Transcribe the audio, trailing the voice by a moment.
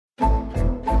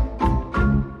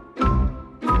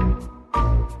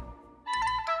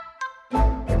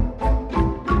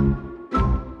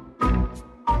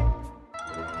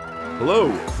Hello,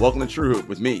 welcome to True Hoop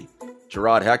with me,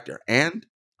 Gerard Hector, and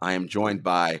I am joined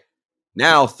by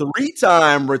now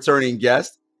three-time returning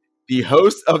guest, the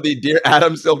host of the Dear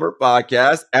Adam Silver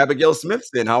podcast, Abigail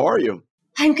Smithson. How are you?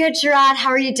 I'm good, Gerard. How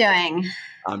are you doing?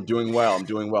 I'm doing well.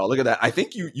 Look at that. I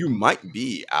think you might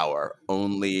be our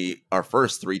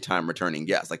first three-time returning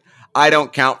guest. Like, I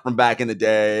don't count from back in the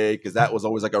day because that was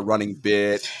always like a running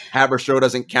bit. Haber Show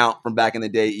doesn't count from back in the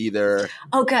day either.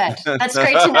 Oh, good. That's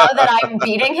great to know that I'm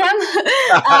beating him.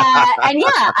 And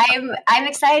yeah, I'm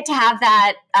excited to have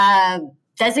that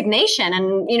designation.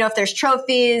 And, you know, if there's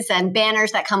trophies and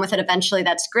banners that come with it eventually,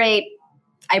 that's great.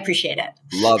 I appreciate it.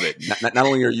 Love it. Not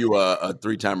only are you a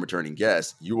three-time returning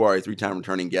guest, you are a three-time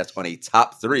returning guest on a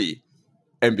top 3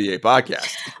 NBA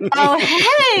podcast. Oh,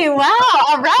 hey, wow.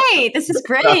 All right. This is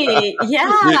great.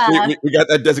 Yeah. We got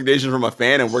that designation from a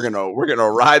fan, and we're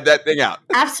gonna ride that thing out.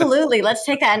 Absolutely. Let's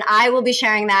take that. And I will be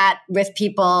sharing that with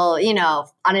people, you know,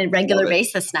 on a regular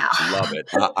basis now. Love it.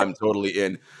 I'm totally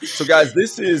in. So guys,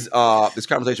 this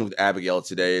conversation with Abigail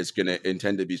today is going to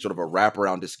intend to be sort of a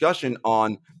wraparound discussion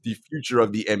on the future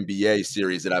of the NBA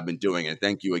series that I've been doing. And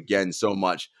thank you again so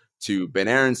much to Ben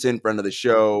Aronson, friend of the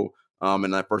show,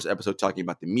 in that first episode talking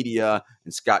about the media,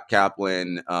 and Scott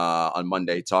Kaplan on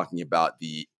Monday talking about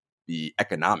the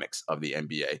economics of the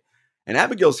NBA. And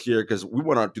Abigail's here because we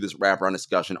want to do this wraparound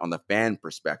discussion on the fan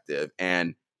perspective.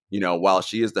 And, you know, while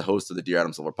she is the host of the Dear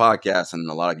Adam Silver podcast, and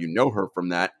a lot of you know her from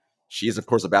that, she is, of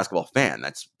course, a basketball fan.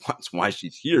 That's why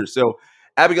she's here. So,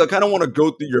 Abigail, I kind of want to go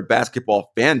through your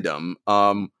basketball fandom.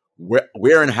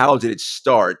 Where and how did it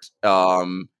start?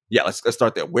 Let's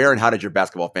start there. Where and how did your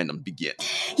basketball fandom begin?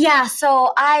 Yeah,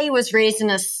 so I was raised in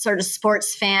a sort of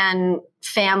sports fan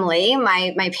family.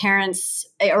 My parents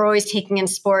are always taking in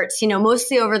sports, you know,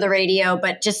 mostly over the radio,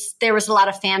 but just there was a lot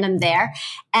of fandom there.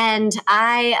 And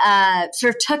I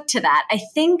sort of took to that. I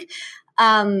think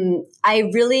I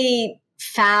really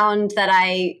found that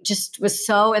I just was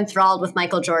so enthralled with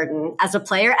Michael Jordan as a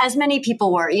player, as many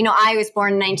people were. You know, I was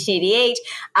born in 1988.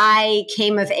 I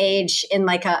came of age in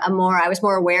like I was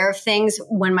more aware of things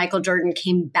when Michael Jordan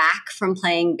came back from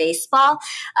playing baseball.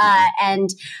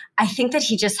 And I think that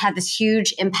he just had this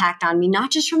huge impact on me, not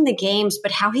just from the games,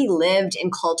 but how he lived in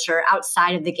culture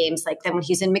outside of the games. Like then when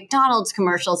he was in McDonald's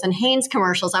commercials and Hanes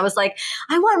commercials, I was like,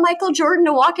 I want Michael Jordan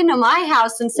to walk into my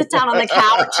house and sit down on the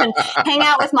couch and hang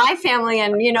out with my family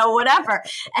and, you know, whatever.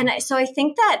 And so I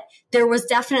think that there was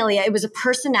definitely, it was a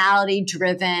personality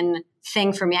driven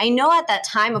thing for me. I know at that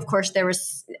time, of course, there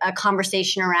was a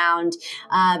conversation around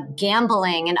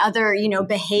gambling and other, you know,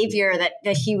 behavior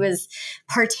that he was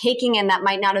partaking in that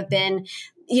might not have been,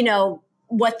 you know,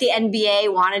 what the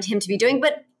NBA wanted him to be doing.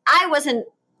 But I wasn't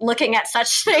looking at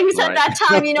such things at that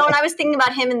time, you know, and I was thinking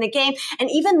about him in the game. And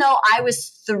even though I was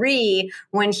 3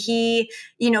 when he,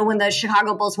 you know, when the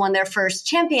Chicago Bulls won their first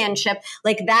championship,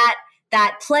 like that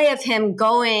play of him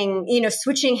going, you know,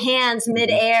 switching hands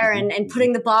midair and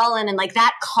putting the ball in and like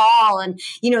that call. And,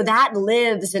 you know, that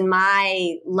lives in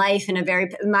my life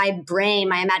my brain,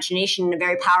 my imagination in a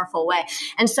very powerful way.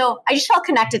 And so I just felt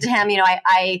connected to him, you know,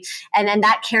 and then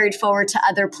that carried forward to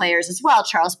other players as well.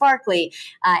 Charles Barkley,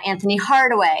 Anthony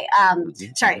Hardaway,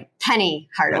 Penny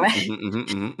Hardaway.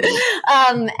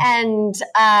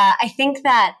 I think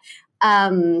that,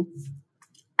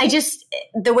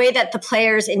 the way that the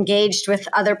players engaged with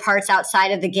other parts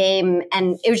outside of the game,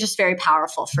 and it was just very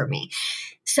powerful for me.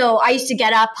 So I used to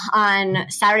get up on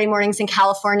Saturday mornings in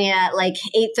California at like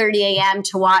 8:30 a.m.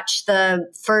 to watch the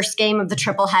first game of the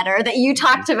triple header that you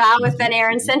talked about with Ben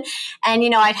Aronson. And,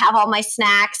 you know, I'd have all my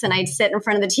snacks and I'd sit in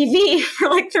front of the TV for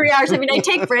like 3 hours. I mean, I'd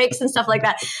take breaks and stuff like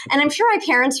that. And I'm sure my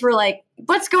parents were like,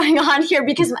 what's going on here?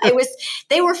 Because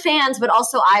they were fans, but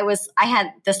also I had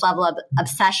this level of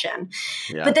obsession.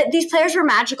 Yeah. But these players were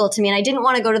magical to me, and I didn't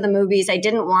want to go to the movies. I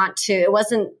didn't want to. It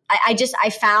wasn't. I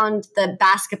found the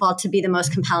basketball to be the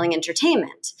most compelling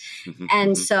entertainment,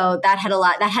 and so that had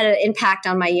an impact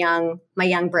on my young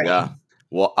brain. Yeah.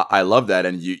 Well, I love that.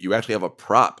 And you actually have a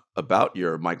prop about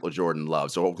your Michael Jordan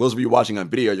love. So those of you watching on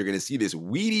video, you're going to see this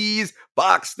Wheaties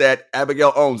box that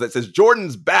Abigail owns that says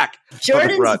Jordan's back.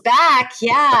 Jordan's back.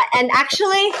 Yeah. And actually,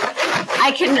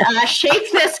 I can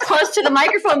shake this close to the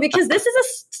microphone because this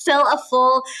is still a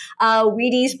full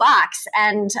Wheaties box.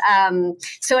 And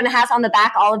so it has on the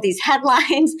back all of these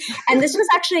headlines. And this was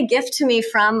actually a gift to me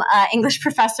from an English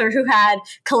professor who had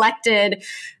collected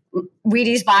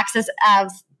Wheaties boxes of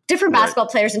different basketball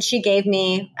players, and she gave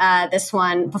me this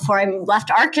one before I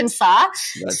left Arkansas.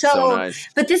 That's so nice.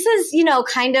 But this is,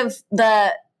 kind of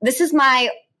this is my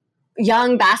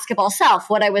young basketball self,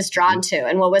 what I was drawn to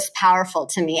and what was powerful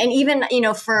to me. And even,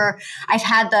 I've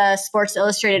had the Sports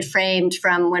Illustrated framed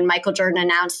from when Michael Jordan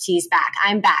announced he's back.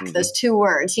 I'm back. Those 2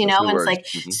 words, and it's like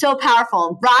so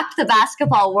powerful, rocked the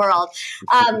basketball world.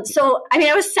 So,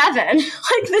 I was 7.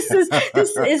 Like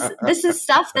this is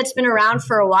stuff that's been around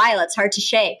for a while. It's hard to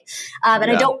shake. And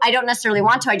I don't necessarily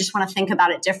want to, I just want to think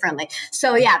about it differently.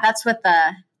 So yeah, that's what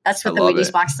the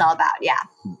Wheaties box is all about. Yeah.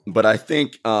 But I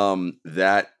think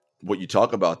that what you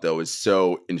talk about, though, is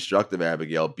so instructive,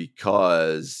 Abigail,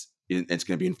 because it's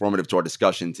going to be informative to our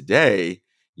discussion today.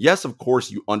 Yes, of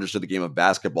course, you understood the game of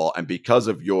basketball. And because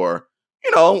of your,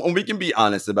 and we can be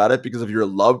honest about it, because of your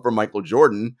love for Michael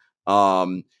Jordan,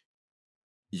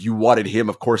 you wanted him,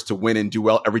 of course, to win and do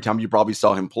well every time you probably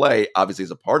saw him play, obviously,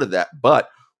 as a part of that. But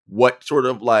what sort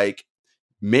of like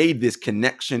made this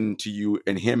connection to you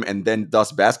and him and then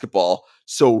thus basketball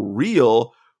so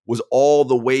real was all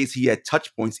the ways he had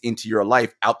touch points into your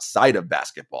life outside of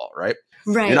basketball, right?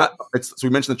 Right. So we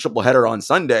mentioned the triple header on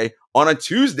Sunday. On a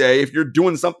Tuesday, if you're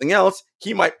doing something else,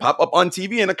 he might pop up on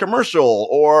TV in a commercial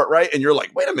or, right? And you're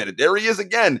like, wait a minute, there he is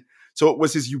again. So it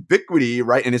was his ubiquity,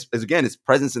 right? And his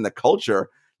presence in the culture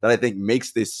that I think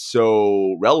makes this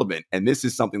so relevant. And this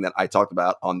is something that I talked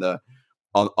about on the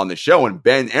show. And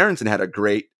Ben Aronson had a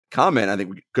great comment. I think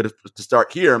we could have to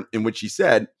start here, in which he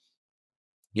said,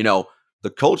 the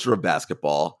culture of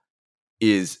basketball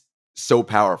is so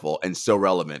powerful and so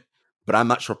relevant, but I'm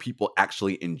not sure people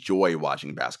actually enjoy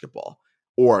watching basketball,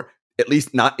 or at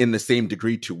least not in the same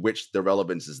degree to which the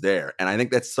relevance is there. And I think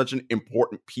that's such an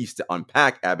important piece to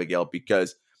unpack, Abigail,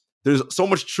 because there's so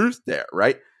much truth there,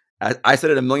 right? I said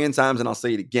it a million times and I'll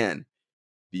say it again.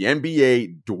 The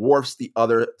NBA dwarfs the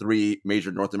other 3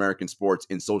 major North American sports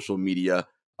in social media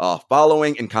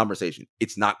following and conversation.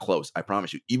 It's not close, I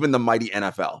promise you. Even the mighty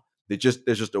NFL.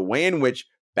 There's just a way in which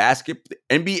the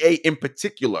NBA in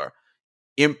particular,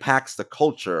 impacts the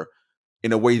culture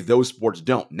in a way those sports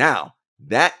don't. Now,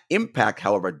 that impact,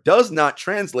 however, does not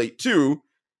translate to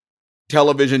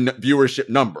television viewership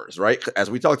numbers, right?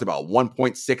 As we talked about,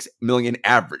 1.6 million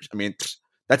average.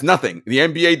 That's nothing. The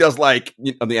NBA does like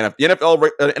the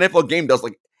NFL game does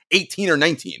like 18 or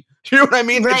 19. You know what I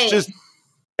mean? Right. It's just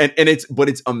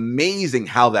it's amazing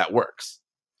how that works.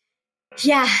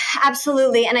 Yeah,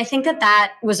 absolutely. And I think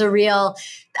that was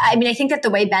I think that the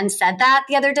way Ben said that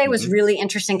the other day was really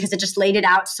interesting because it just laid it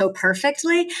out so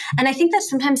perfectly. And I think that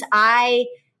sometimes I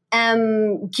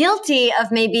am guilty of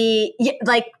maybe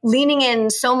like leaning in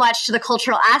so much to the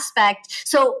cultural aspect.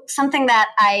 So something that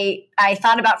I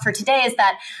thought about for today is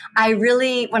that I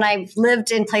really, when I've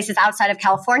lived in places outside of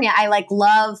California, I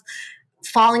love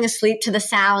falling asleep to the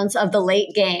sounds of the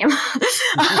late game,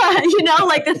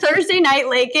 like the Thursday night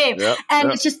late game.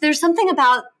 It's just, there's something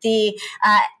about the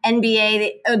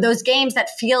NBA, those games that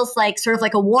feels like sort of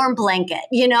like a warm blanket,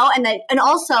 and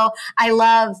also I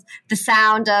love the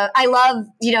sound of,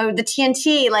 the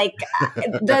TNT, like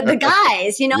the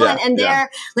guys, and they're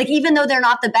like, even though they're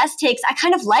not the best takes, I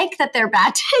kind of like that they're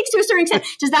bad takes to a certain extent.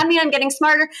 Does that mean I'm getting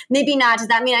smarter? Maybe not. Does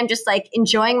that mean I'm just like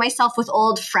enjoying myself with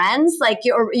old friends?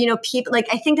 People, like,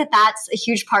 I think that that's a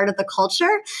huge part of the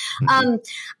culture.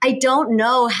 I don't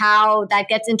know how that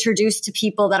gets introduced to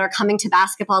people that are coming to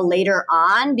basketball later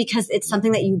on, because it's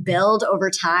something that you build over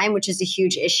time, which is a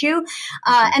huge issue.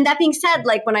 And that being said,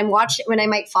 like when I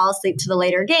might fall asleep to the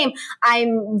later game,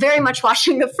 I'm very much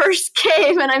watching the first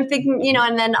game and I'm thinking,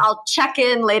 and then I'll check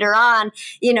in later on,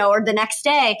 or the next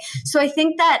day. So I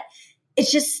think that it's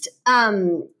just,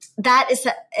 that is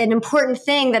an important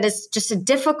thing that is just a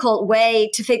difficult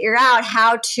way to figure out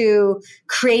how to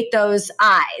create those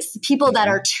eyes, people that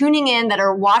are tuning in, that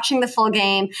are watching the full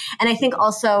game. And I think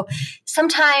also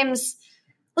sometimes,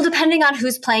 well, depending on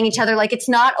who's playing each other, like it's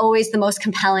not always the most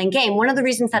compelling game. One of the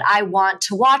reasons that I want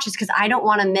to watch is because I don't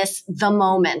want to miss the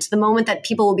moment that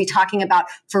people will be talking about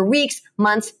for weeks,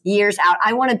 months, years out.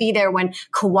 I want to be there when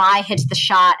Kawhi hits the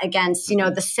shot against,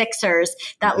 the Sixers,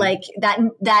 that like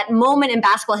that moment in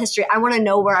basketball history. I want to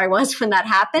know where I was when that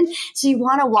happened. So you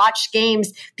want to watch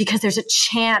games because there's a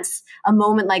chance a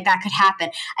moment like that could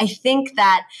happen. I think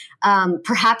that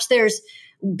perhaps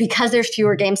because there's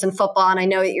fewer games in football, and I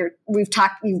know that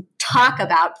you talk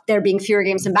about there being fewer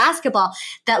games in basketball,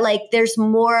 that like there's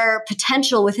more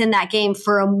potential within that game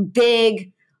for a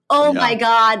big, my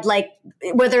God, like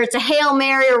whether it's a Hail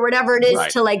Mary or whatever it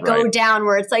is to like go down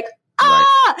where it's like,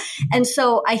 And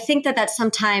so I think that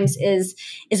sometimes is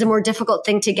a more difficult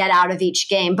thing to get out of each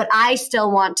game, but I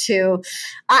still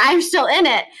I'm still in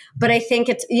it, but I think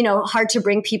it's, hard to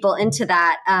bring people into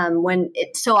that when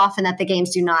it's so often that the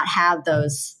games do not have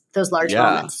those large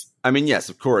moments. I mean, yes,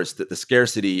 of course, the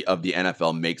scarcity of the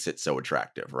NFL makes it so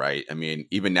attractive, right? I mean,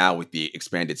 even now with the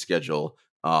expanded schedule,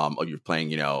 of you're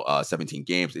playing, 17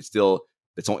 games, it's the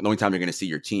only time you're going to see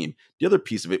your team. The other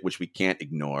piece of it, which we can't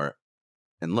ignore,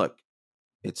 and look,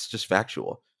 it's just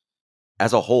factual.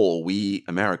 As a whole, we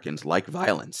Americans like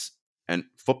violence, and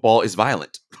football is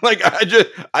violent. Like,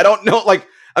 I don't know. Like,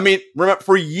 I mean, remember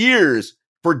for years,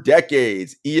 for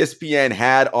decades, ESPN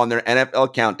had on their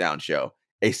NFL countdown show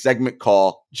a segment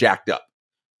called Jacked Up,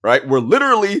 right? Where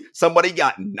literally somebody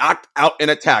got knocked out in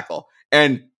a tackle.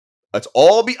 And let's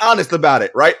all be honest about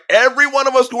it, right? Every one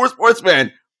of us who are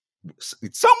sportsmen,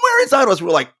 somewhere inside of us,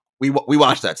 we're like, we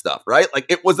watched that stuff, right? Like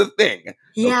it was a thing.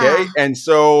 Yeah. Okay. And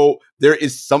so there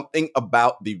is something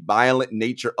about the violent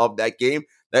nature of that game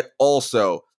that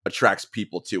also attracts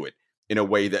people to it in a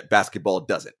way that basketball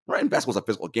doesn't, right? And basketball's a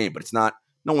physical game, but it's not,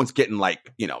 no one's getting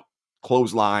like,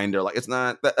 clotheslined or like, it's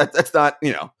not, that's not,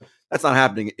 that's not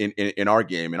happening in our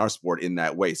game, in our sport in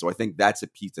that way. So I think that's a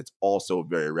piece that's also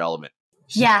very relevant.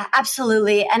 Yeah,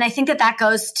 absolutely. And I think that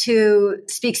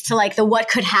speaks to like the what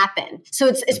could happen. So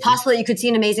it's possible you could see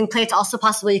an amazing play. It's also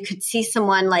possible you could see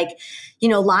someone like,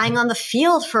 lying on the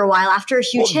field for a while after a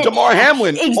huge hit. Damar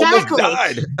Hamlin exactly.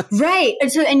 almost died. Right.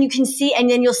 And you can see, and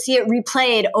then you'll see it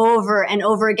replayed over and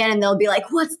over again. And they'll be like,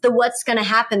 what's going to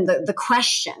happen? The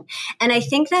question. And I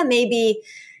think that maybe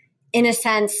in a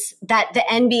sense that the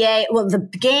NBA, the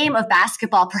game of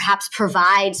basketball perhaps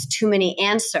provides too many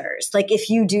answers. Like if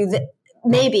you do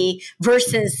maybe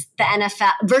versus the NFL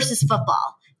versus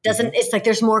football. It's like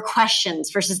there's more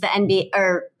questions versus the NBA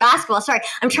or basketball. Sorry,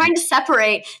 I'm trying to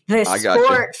separate the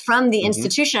sport from the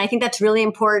institution. I think that's really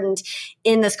important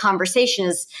in this conversation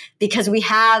is because we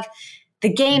have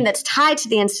the game that's tied to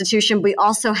the institution. We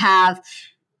also have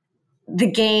the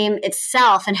game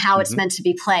itself and how it's meant to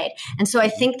be played. And so I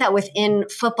think that within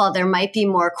football, there might be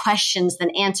more questions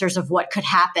than answers of what could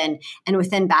happen. And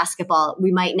within basketball,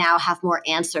 we might now have more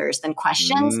answers than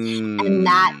questions. And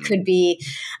that could be,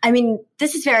 I mean,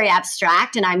 this is very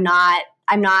abstract and I'm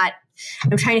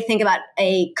trying to think about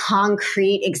a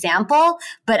concrete example,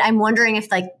 but I'm wondering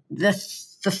if like the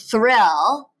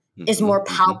thrill is more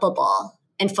palpable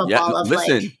in football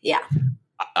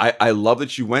I love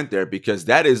that you went there because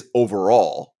that is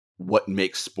overall what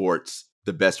makes sports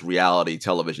the best reality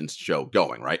television show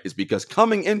going, right? Is because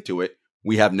coming into it,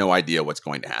 we have no idea what's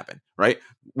going to happen, right?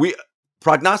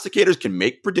 Prognosticators can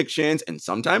make predictions and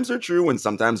sometimes they're true and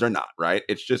sometimes they're not, right?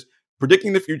 It's just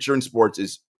predicting the future in sports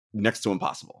is next to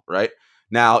impossible, right?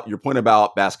 Now, your point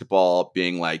about basketball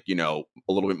being like, a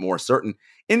little bit more certain,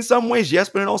 in some ways, yes,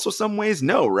 but in also some ways,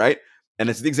 no, right? And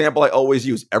it's the example I always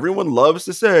use. Everyone loves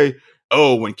to say,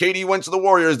 oh, when KD went to the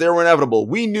Warriors, they were inevitable.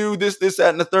 We knew this, that,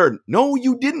 and the third. No,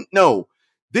 you didn't know.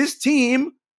 This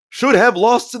team should have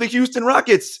lost to the Houston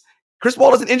Rockets. Chris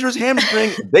Paul doesn't injure his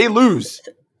hamstring. They lose,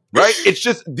 right? It's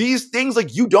just these things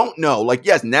like you don't know. Like,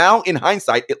 yes, now in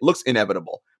hindsight, it looks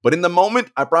inevitable. But in the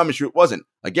moment, I promise you it wasn't.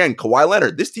 Again, Kawhi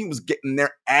Leonard, this team was getting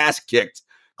their ass kicked.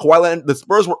 Kawhi Leonard, the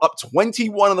Spurs were up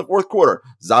 21 in the fourth quarter.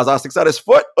 Zaza sticks out his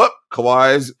foot.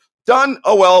 Kawhi's done.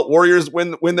 Oh, well, Warriors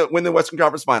win the Western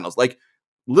Conference Finals. Like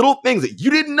little things that you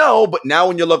didn't know, but now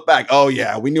when you look back, oh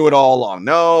yeah, we knew it all along.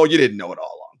 No, you didn't know it all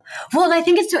along. Well, and I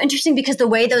think it's so interesting because the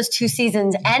way those two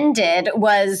seasons ended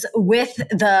was with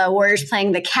the Warriors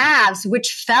playing the Cavs,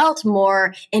 which felt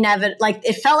more inevitable. Like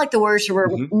it felt like the Warriors were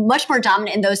much more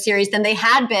dominant in those series than they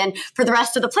had been for the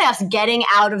rest of the playoffs, getting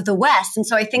out of the West. And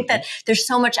so I think that there's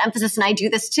so much emphasis, and I do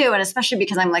this too, and especially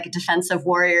because I'm like a defensive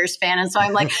Warriors fan, and so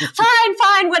I'm like,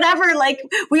 fine, whatever. Like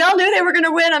we all knew they were going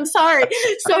to win. I'm sorry.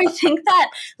 So I think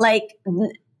that like.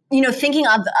 Thinking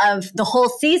of the whole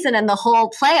season and the whole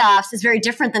playoffs is very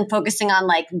different than focusing on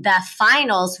like the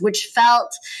finals, which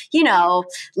felt,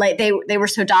 like they were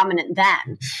so dominant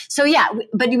then. So yeah,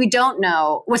 but we don't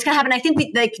know what's going to happen. I think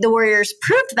the Warriors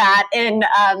proved that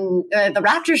the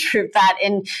Raptors proved that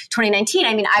in 2019.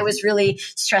 I mean, I was really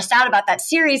stressed out about that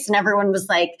series and everyone was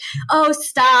like, oh,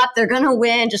 stop, they're going to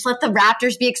win. Just let the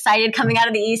Raptors be excited coming out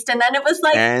of the East. And then it was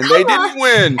like, and they didn't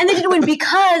win. And they didn't win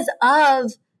because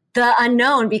of the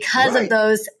unknown, because of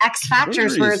those X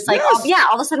factors where it's like, all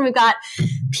of a sudden we've got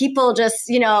people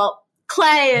just,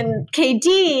 Clay and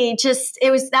KD,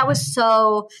 that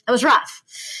was rough.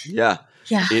 Yeah.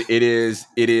 Yeah. It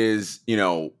is,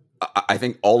 I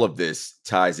think all of this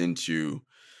ties into,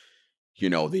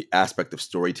 the aspect of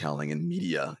storytelling and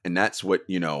media. And that's what,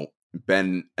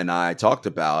 Ben and I talked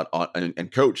about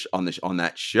and Coach on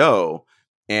that show.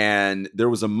 And there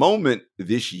was a moment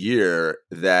this year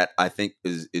that I think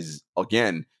is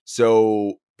again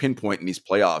so pinpoint in these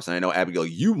playoffs. And I know, Abigail,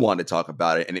 you want to talk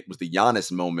about it. And it was the Giannis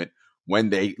moment when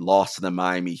they lost to the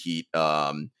Miami Heat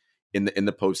in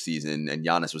the postseason, and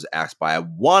Giannis was asked by, I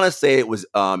want to say it was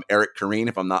Eric Kareen,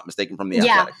 if I'm not mistaken, from The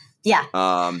Athletic. Yeah.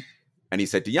 And he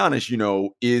said to Giannis,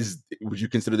 would you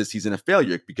consider this season a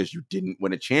failure because you didn't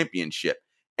win a championship?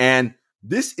 And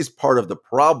this is part of the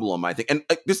problem, I think. And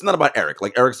this is not about Eric.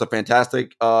 Like, Eric's a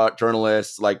fantastic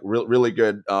journalist, like really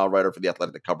good writer for The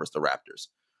Athletic that covers the Raptors.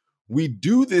 We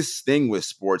do this thing with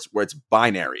sports where it's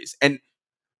binaries. And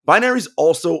binaries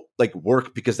also like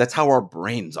work because that's how our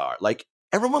brains are. Like,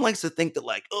 everyone likes to think that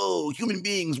like, oh, human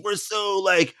beings, we're so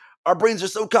like, our brains are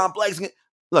so complex.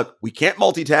 Look, we can't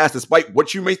multitask despite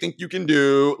what you may think you can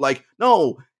do. Like,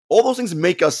 no, all those things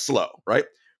make us slow, right?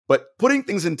 But putting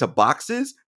things into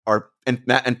boxes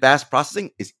and fast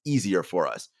processing is easier for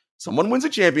us. Someone wins a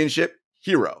championship,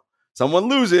 hero. Someone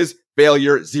loses,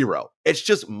 failure, zero. It's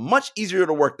just much easier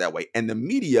to work that way. And the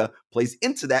media plays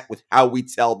into that with how we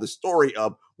tell the story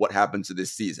of what happened to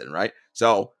this season, right?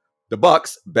 So the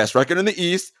Bucks, best record in the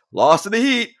East, lost to the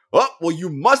Heat. Oh, well, you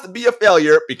must be a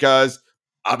failure because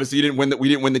obviously we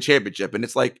didn't win the championship. And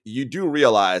it's like, you do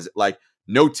realize like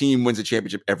no team wins a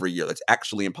championship every year. That's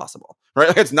actually impossible,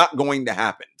 right? It's not going to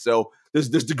happen. So there's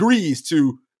degrees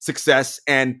to success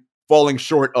and falling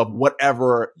short of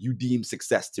whatever you deem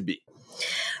success to be.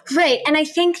 Right. And I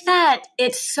think that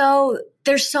there's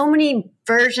so many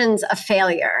versions of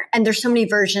failure and there's so many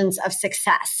versions of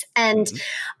success. And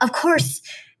of course,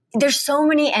 there's so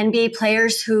many NBA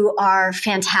players who are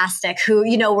fantastic, who,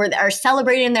 are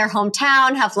celebrating in their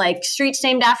hometown, have like streets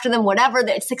named after them, whatever.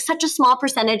 It's like such a small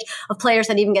percentage of players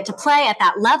that even get to play at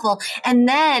that level. And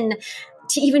then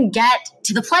to even get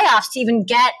to the playoffs, to even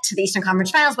get to the Eastern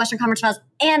Conference Finals, Western Conference Finals.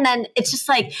 And then it's just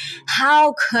like,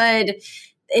 how could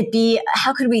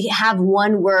we have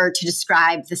one word to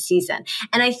describe the season?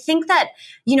 And I think that,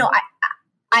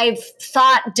 I've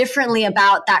thought differently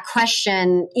about that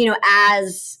question,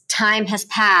 as time has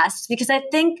passed, because I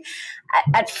think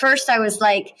at first I was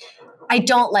like, I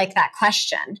don't like that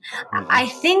question. I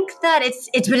think that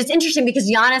but it's interesting because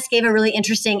Giannis gave a really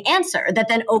interesting answer that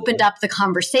then opened up the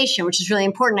conversation, which is really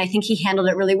important. I think he handled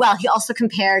it really well. He also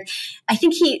compared, I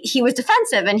think he was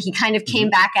defensive and he kind of came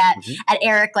back at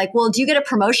Eric like, well, do you get a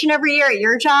promotion every year at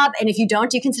your job? And if you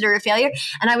don't, do you consider it a failure?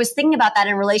 And I was thinking about that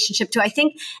in relationship to, I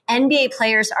think NBA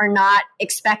players are not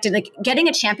expected, like getting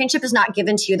a championship is not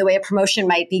given to you the way a promotion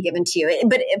might be given to you.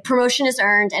 But a promotion is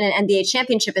earned and an NBA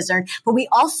championship is earned. But we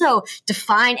also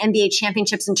define NBA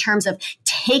championships in terms of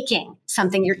taking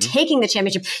something. You're taking the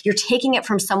championship. You're taking it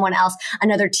from someone else,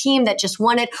 another team that just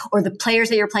won it, or the players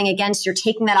that you're playing against. You're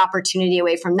taking that opportunity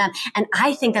away from them. And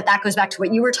I think that goes back to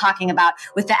what you were talking about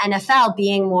with the NFL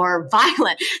being more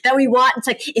violent, that we want. It's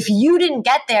like, if you didn't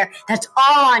get there, that's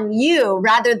all on you,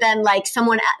 rather than like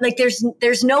someone, like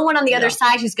there's no one on the other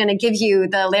side who's going to give you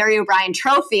the Larry O'Brien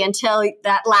trophy until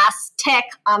that last tick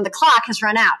on the clock has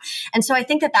run out. And so I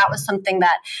think that was something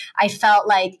that I felt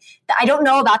like, I don't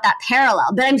know about that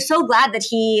parallel, but I'm so glad that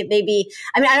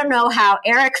I don't know how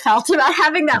Eric felt about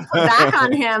having that put back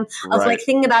on him of like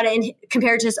thinking about it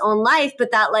compared to his own life,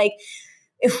 but that like,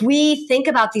 if we think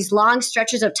about these long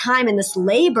stretches of time and this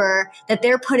labor that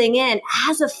they're putting in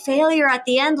as a failure at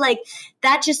the end, like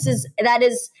that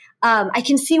is, I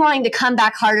can see wanting to come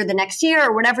back harder the next year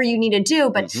or whatever you need to do,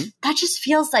 but that just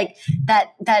feels like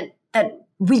that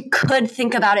we could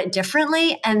think about it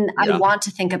differently, and I want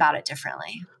to think about it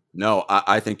differently. No,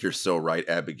 I think you're so right,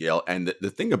 Abigail. And the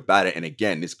thing about it, and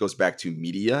again, this goes back to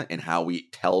media and how we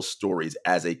tell stories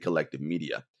as a collective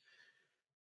media.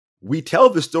 We tell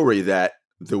the story that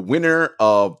the winner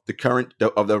of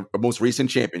the most recent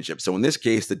championship, so in this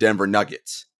case, the Denver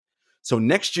Nuggets. So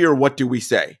next year, what do we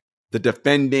say? The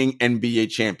defending NBA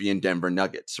champion Denver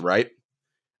Nuggets, right?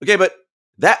 Okay, but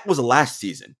that was last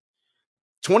season.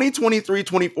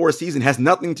 2023-24 season has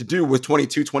nothing to do with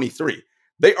 22-23.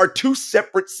 They are two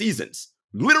separate seasons,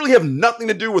 literally have nothing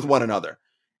to do with one another.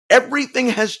 Everything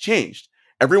has changed.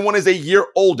 Everyone is a year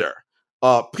older.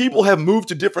 People have moved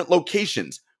to different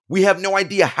locations. We have no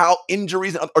idea how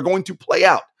injuries are going to play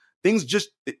out.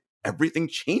 Everything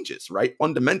changes, right?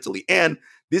 Fundamentally. And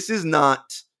this is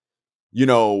not,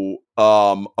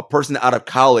 a person out of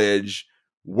college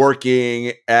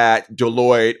working at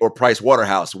Deloitte or Price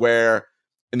Waterhouse, where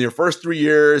in your first 3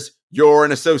 years, you're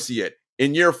an associate.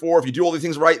 In year 4, if you do all these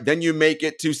things right, then you make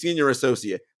it to senior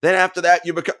associate. Then after that,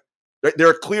 you become, there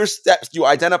are clear steps you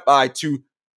identify to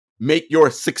make your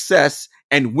success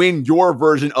and win your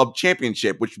version of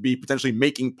championship, which would be potentially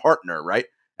making partner, right?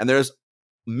 And there's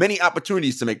many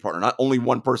opportunities to make partner. Not only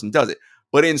one person does it.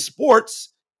 But in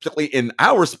sports, particularly in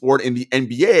our sport, in the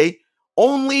NBA,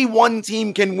 only one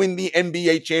team can win the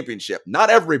NBA championship, not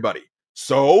everybody.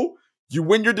 So You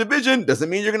win your division doesn't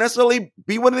mean you're going to necessarily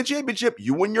be winning the championship.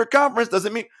 You win your conference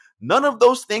doesn't mean none of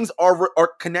those things are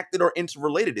connected or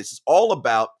interrelated. This is all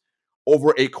about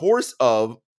over a course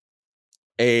of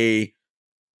a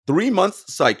 3-month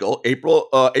cycle,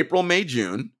 April, May,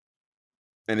 June,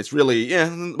 and it's really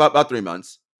about 3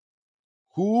 months.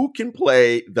 Who can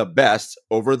play the best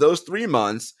over those 3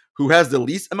 months? Who has the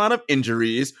least amount of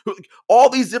injuries? All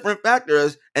these different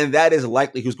factors, and that is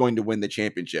likely who's going to win the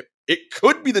championship. It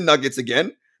could be the Nuggets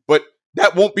again, but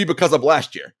that won't be because of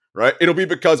last year, right? It'll be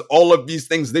because all of these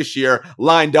things this year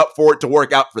lined up for it to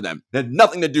work out for them. It had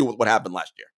nothing to do with what happened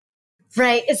last year.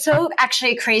 Right. It's so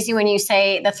actually crazy when you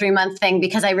say the 3-month thing,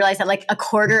 because I realize that like a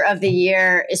quarter of the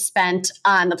year is spent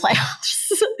on the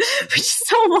playoffs, which is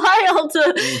so wild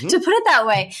to put it that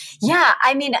way. Yeah.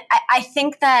 I mean, I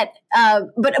think that,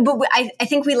 but I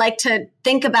think we like to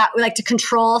we like to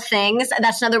control things.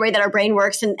 That's another way that our brain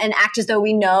works and act as though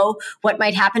we know what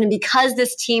might happen. And because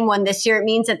this team won this year, it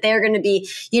means that they're going to be,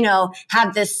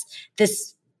 have this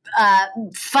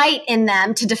fight in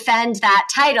them to defend that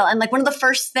title. And like one of the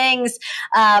first things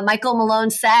Michael Malone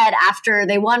said after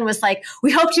they won was like,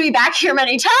 we hope to be back here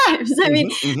many times. I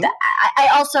mean, I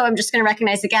also am just going to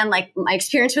recognize again, like my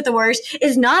experience with the Warriors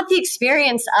is not the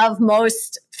experience of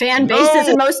most fan bases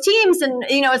and most teams. And,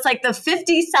 it's like the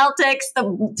 50 Celtics,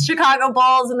 the Chicago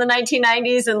Bulls in the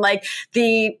 1990s and like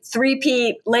the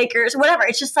three-peat Lakers, whatever.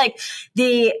 It's just like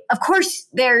of course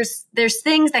there's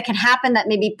things that can happen that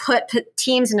maybe put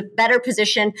teams in a better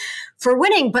position for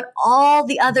winning, but all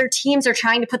the other teams are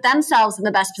trying to put themselves in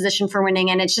the best position for winning.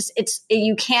 And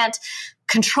you can't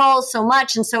control so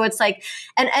much. And so it's like,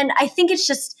 and I think it's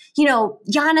just,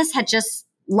 Giannis had just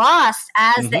lost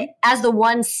as the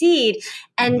 1 seed,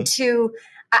 and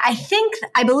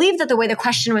I believe that the way the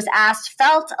question was asked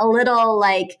felt a little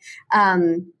like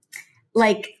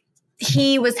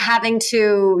he was having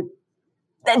to,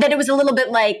 that it was a little bit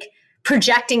like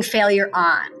projecting failure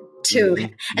on to him.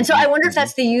 And so I wonder if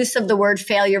that's the use of the word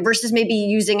failure versus maybe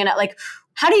using it like,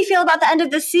 how do you feel about the end of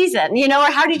this season?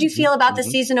 Or how did you feel about the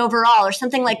season overall or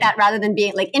something like that, rather than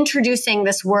being like introducing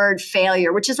this word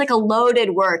failure, which is like a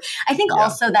loaded word. I think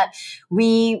also that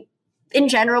in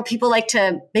general, people like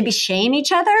to maybe shame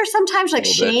each other sometimes. Like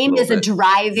shame is a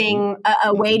driving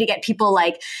a way to get people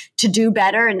like to do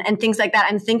better and things like that.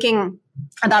 I'm thinking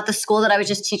about the school that I was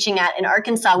just teaching at in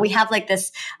Arkansas. We have like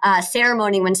this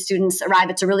ceremony when students arrive.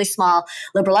 It's a really small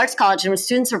liberal arts college. And when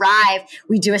students arrive,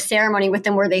 we do a ceremony with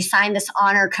them where they sign this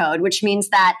honor code, which means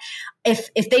that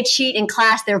if they cheat in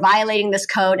class, they're violating this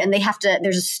code, and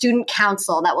there's a student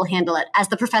council that will handle it. As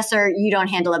the professor, you don't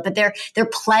handle it, but they're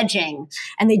pledging,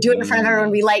 and they do it in front of everyone.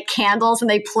 We light candles and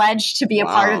they pledge to be a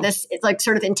part of this like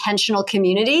sort of intentional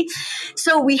community.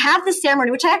 So we have this ceremony,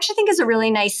 which I actually think is a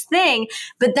really nice thing.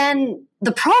 But then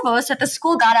the provost at the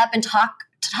school got up and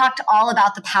talked all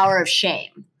about the power of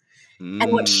shame.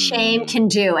 And what shame can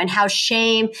do, and how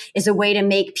shame is a way to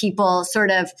make people sort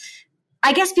of,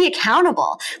 I guess, be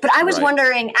accountable. But I was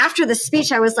wondering after the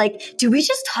speech, I was like, do we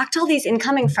just talk to all these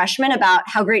incoming freshmen about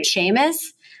how great shame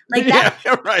is? Like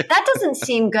that doesn't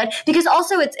seem good, because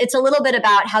also it's a little bit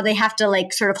about how they have to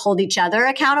like sort of hold each other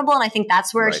accountable. And I think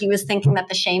that's where he was thinking that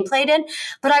the shame played in.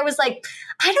 But I was like,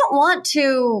 I don't want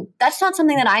to, that's not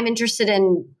something that I'm interested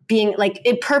in being like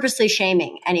purposely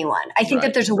shaming anyone. I think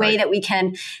that there's a way that we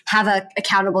can have a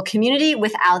accountable community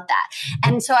without that.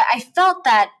 And so I felt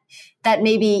that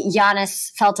maybe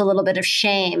Giannis felt a little bit of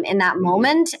shame in that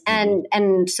moment.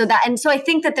 And so I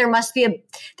think that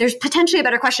there's potentially a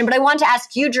better question, but I want to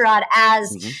ask you, Gerard,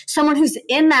 as someone who's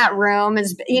in that room, and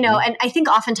I think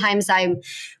oftentimes I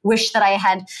wish that I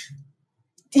had,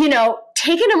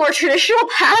 taken a more traditional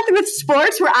path with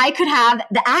sports where I could have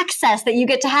the access that you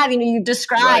get to have. You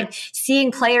described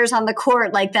seeing players on the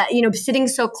court like that, sitting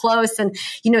so close, and,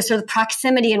 sort of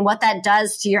proximity and what that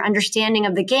does to your understanding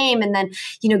of the game. And then,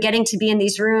 getting to be in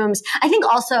these rooms. I think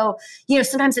also,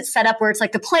 sometimes it's set up where it's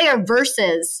like the player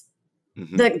versus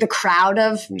the crowd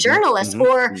of journalists,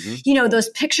 or, those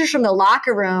pictures from the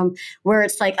locker room where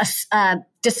it's like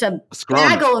just a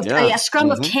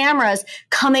scrum of cameras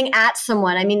coming at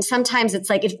someone. I mean, sometimes it's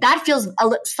like, if that feels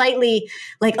slightly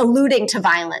like alluding to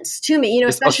violence to me,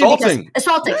 especially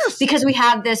assaulting, because we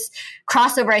have this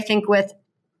crossover, I think, with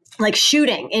like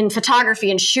shooting in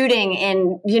photography and shooting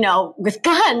in, with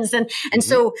guns. And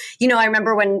so, I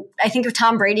remember when I think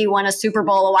Tom Brady won a Super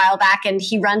Bowl a while back, and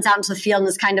he runs out into the field and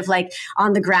is kind of like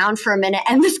on the ground for a minute,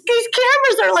 and these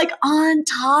cameras are like on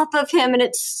top of him. And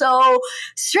it's so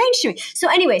strange to me. So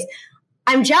anyways,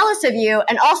 I'm jealous of you.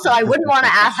 And also I wouldn't want to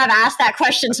have asked that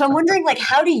question. So I'm wondering, like,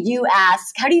 how do you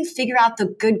figure out the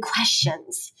good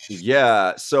questions?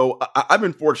 Yeah. So I've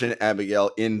been fortunate,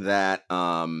 Abigail, in that,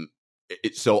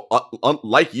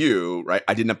 like you, right,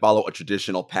 I didn't follow a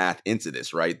traditional path into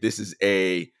this, right? This is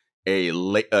it's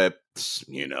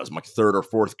my third or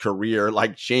fourth career,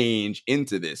 like, change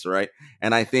into this, right?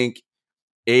 And I think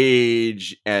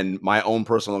age and my own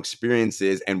personal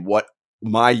experiences and what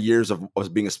my years of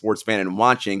being a sports fan and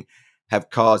watching have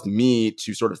caused me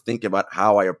to sort of think about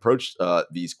how I approach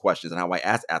these questions and how I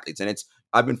ask athletes. And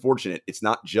I've been fortunate. It's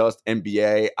not just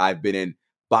NBA. I've been in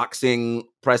boxing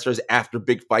pressers after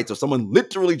big fights. So someone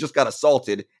literally just got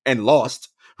assaulted and lost,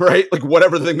 right? Like,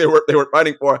 whatever thing they were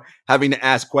fighting for, having to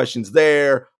ask questions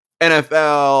there.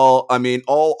 NFL, I mean,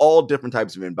 all different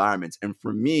types of environments. And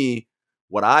for me,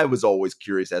 what I was always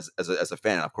curious as a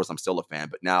fan, and of course I'm still a fan,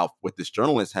 but now with this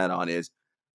journalist hat on, is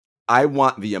I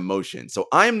want the emotion. So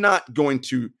I'm not going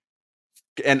to,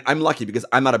 and I'm lucky because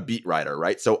I'm not a beat writer,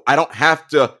 right? So I don't have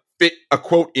to fit a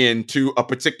quote into a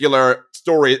particular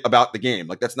story about the game.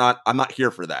 Like, I'm not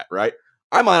here for that, right?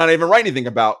 I might not even write anything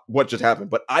about what just happened,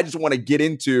 but I just want to get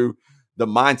into the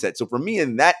mindset. So for me,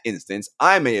 in that instance,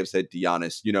 I may have said to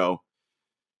Giannis,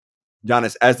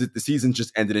 Giannis, as the season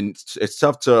just ended, and it's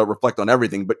tough to reflect on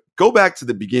everything, but go back to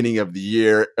the beginning of the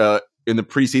year in the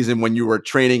preseason when you were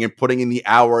training and putting in the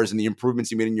hours and the improvements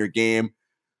you made in your game.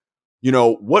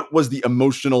 What was the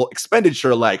emotional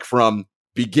expenditure like from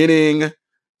beginning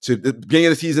to the beginning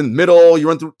of the season, middle, you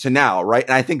run through to now, right?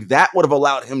 And I think that would have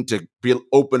allowed him to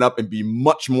open up and be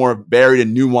much more varied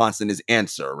and nuanced in his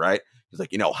answer, right? He's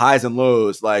like, highs and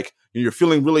lows, like, you're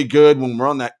feeling really good when we're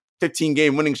on that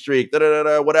 15-game winning streak,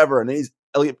 whatever. And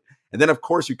then of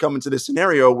course you come into this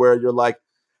scenario where you're like,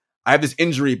 I have this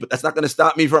injury, but that's not going to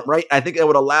stop me from, right? I think that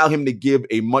would allow him to give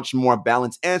a much more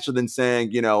balanced answer than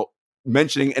saying,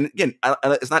 mentioning, and again,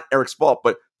 it's not Eric's fault,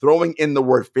 but throwing in the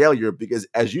word failure, because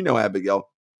as you know, Abigail,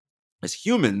 as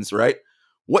humans, right,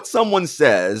 what someone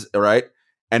says, right,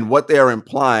 and what they are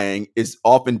implying is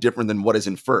often different than what is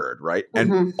inferred, right?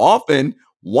 Mm-hmm. And often,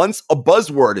 once a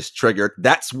buzzword is triggered,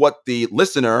 that's what the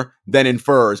listener then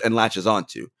infers and latches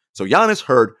onto. So Giannis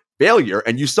heard failure,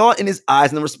 and you saw it in his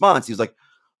eyes in the response. He was like,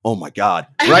 "Oh my God!"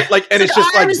 Right? Like, and it's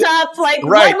just arms up, like,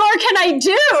 right. What more can I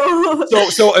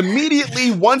do? So immediately,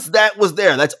 once that was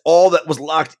there, that's all that was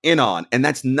locked in on, and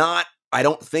that's not, I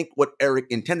don't think, what Eric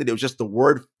intended. It was just the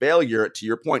word failure, to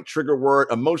your point, trigger word,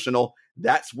 emotional.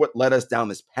 That's what led us down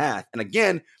this path. And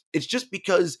again, it's just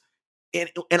because.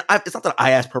 It's not that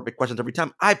I ask perfect questions every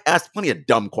time. I've asked plenty of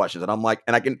dumb questions, and I'm like,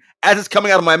 and I can, as it's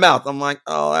coming out of my mouth, I'm like,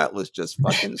 oh, that was just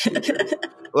fucking stupid.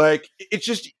 Like, it's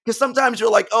just because sometimes you're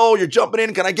like, oh, you're jumping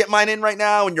in. Can I get mine in right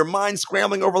now? And your mind's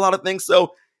scrambling over a lot of things.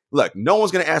 So, look, no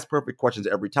one's going to ask perfect questions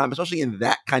every time, especially in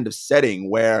that kind of setting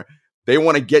where they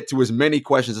want to get to as many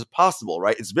questions as possible,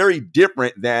 right? It's very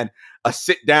different than a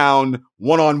sit-down,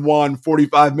 one-on-one,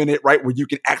 45-minute, right, where you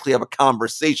can actually have a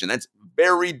conversation. That's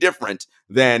very different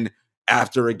than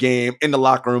after a game, in the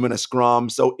locker room, in a scrum.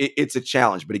 So it's a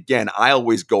challenge. But again, I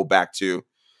always go back to,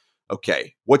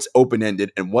 okay, what's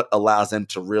open-ended and what allows them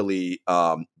to really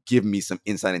give me some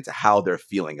insight into how they're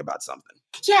feeling about something.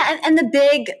 Yeah, and the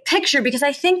big picture, because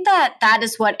I think that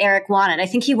is what Eric wanted. I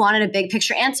think he wanted a big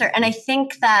picture answer. And I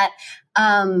think that,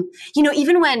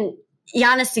 even when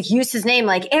Giannis used his name,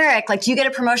 like, Eric, like, do you get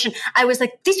a promotion? I was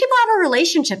like, these people have a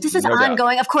relationship. This is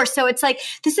ongoing, of course. So it's like,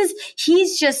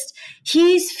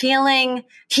 he's feeling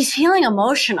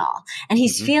emotional, and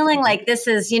he's feeling like this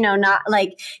is, not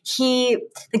like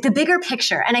like the bigger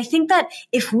picture. And I think that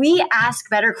if we ask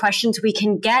better questions, we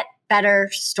can get better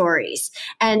stories.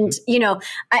 And,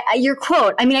 your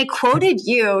quote, I mean, I quoted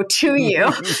you to you,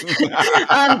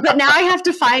 but now I have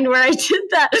to find where I did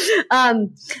that.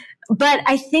 But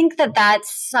I think that that's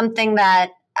something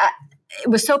that it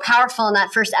was so powerful in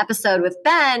that first episode with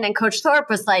Ben, and Coach Thorpe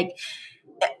was like,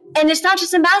 and it's not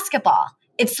just in basketball.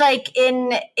 It's like in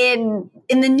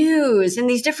the news and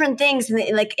these different things,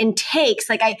 and like in takes.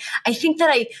 Like I think that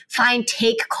I find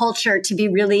take culture to be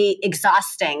really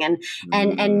exhausting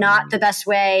and not the best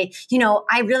way.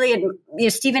 I really,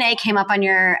 Stephen A. came up on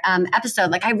your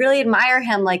episode. Like, I really admire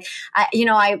him. Like,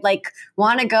 I like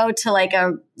want to go to like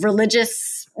a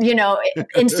religious,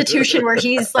 institution where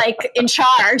he's like in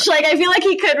charge. Like, I feel like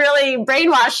he could really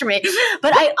brainwash me.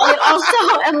 But I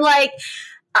also am like,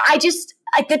 I just,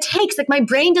 like, the takes, like, my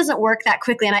brain doesn't work that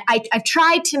quickly. And I've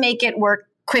tried to make it work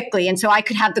quickly. And so I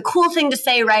could have the cool thing to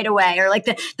say right away, or like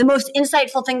the most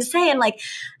insightful thing to say. And like,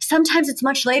 sometimes it's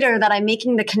much later that I'm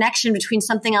making the connection between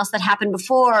something else that happened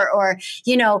before, or,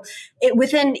 it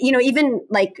within, even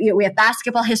like, we have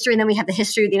basketball history, and then we have the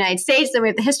history of the United States, then we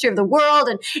have the history of the world.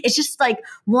 And it's just like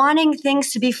wanting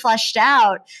things to be fleshed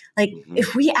out. Like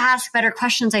if we ask better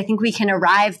questions, I think we can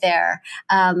arrive there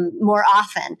more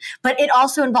often. But it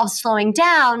also involves slowing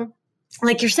down.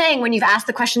 Like you're saying, when you've asked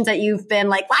the questions that you've been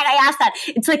like, why did I ask that?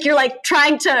 It's like you're like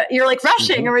you're like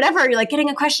rushing or whatever. You're like getting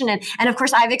a question in. And of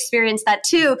course, I've experienced that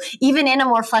too, even in a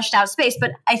more fleshed out space.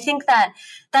 But I think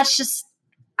that's just,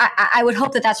 I would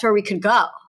hope that that's where we could go.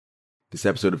 This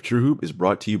episode of True Hoop is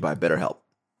brought to you by BetterHelp.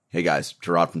 Hey guys,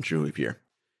 Gerard from True Hoop here.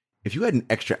 If you had an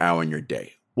extra hour in your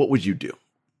day, what would you do?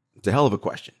 It's a hell of a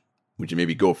question. Would you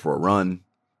maybe go for a run,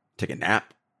 take a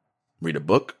nap, read a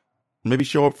book, maybe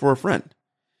show up for a friend?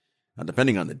 Now,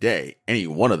 depending on the day, any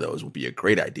one of those would be a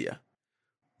great idea.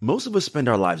 Most of us spend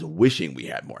our lives wishing we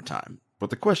had more time, but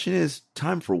the question is,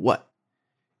 time for what?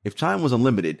 If time was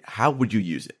unlimited, how would you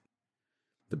use it?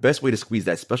 The best way to squeeze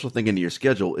that special thing into your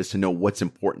schedule is to know what's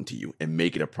important to you and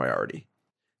make it a priority.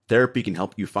 Therapy can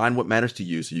help you find what matters to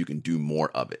you so you can do more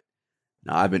of it.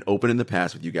 Now, I've been open in the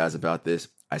past with you guys about this.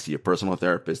 I see a personal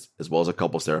therapist as well as a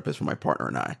couples therapist for my partner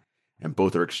and I, and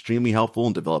both are extremely helpful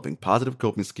in developing positive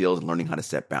coping skills and learning how to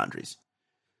set boundaries.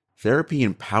 Therapy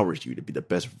empowers you to be the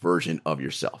best version of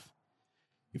yourself.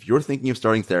 If you're thinking of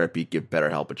starting therapy, give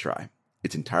BetterHelp a try.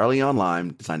 It's entirely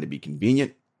online, designed to be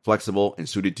convenient, flexible, and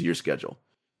suited to your schedule.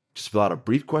 Just fill out a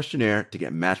brief questionnaire to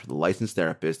get matched with a licensed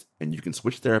therapist, and you can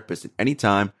switch therapists at any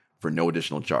time for no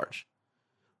additional charge.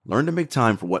 Learn to make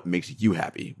time for what makes you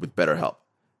happy with BetterHelp.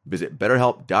 Visit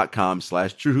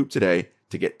betterhelp.com/truehoop today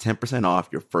to get 10% off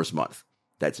your first month.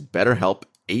 That's BetterHelp,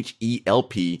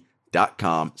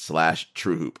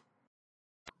 HELP.com/truehoop.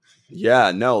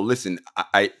 Yeah, no, listen,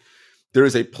 there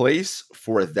is a place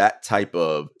for that type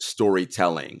of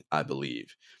storytelling, I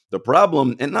believe. The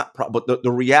problem, and not problem, but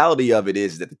the reality of it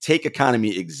is that the take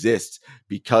economy exists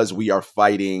because we are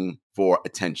fighting for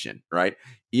attention, right?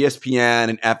 ESPN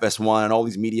and FS1 and all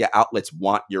these media outlets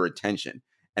want your attention.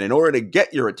 And in order to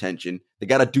get your attention, they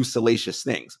got to do salacious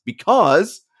things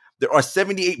because there are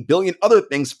 78 billion other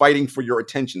things fighting for your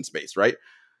attention space, right?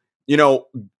 And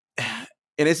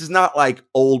this is not like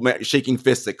old man shaking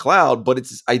fists at cloud, but it's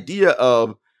this idea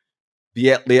of the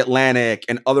Atlantic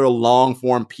and other long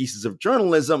form pieces of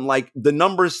journalism. Like the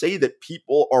numbers say that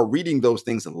people are reading those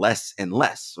things less and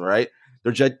less, right?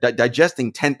 They're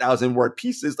digesting 10,000 word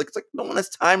pieces. Like, it's like no one has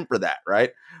time for that, right?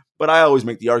 But I always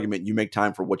make the argument, you make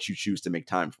time for what you choose to make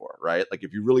time for, right? Like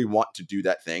if you really want to do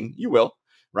that thing, you will,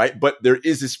 right? But there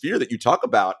is this fear that you talk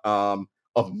about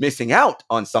of missing out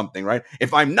on something, right?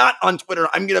 If I'm not on Twitter,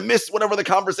 I'm going to miss whatever the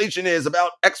conversation is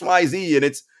about X, Y, Z. And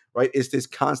it's this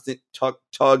constant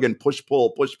tug and push,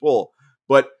 pull.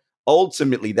 But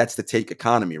ultimately, that's the take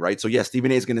economy, right? So yeah,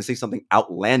 Stephen A is going to say something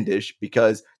outlandish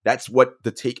because that's what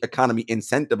the take economy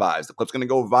incentivizes. The clip's going to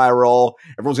go viral.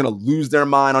 Everyone's going to lose their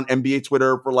mind on NBA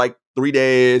Twitter for like 3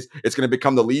 days. It's going to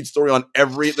become the lead story on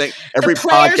everything. Every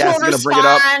podcast is going to bring it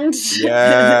up.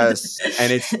 Yes,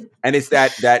 and it's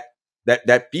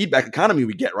that feedback economy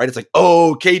we get, right? It's like,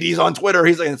 oh, KD's on Twitter.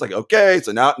 He's like, and it's like, okay,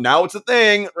 so now it's a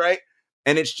thing, right?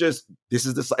 And it's just,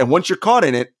 and once you're caught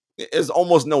in it, there's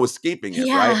almost no escaping it,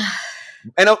 right?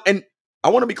 And I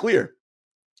want to be clear.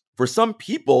 For some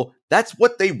people, that's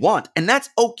what they want, and that's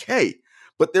okay.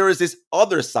 But there is this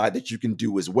other side that you can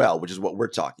do as well, which is what we're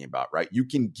talking about, right? You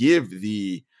can give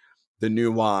the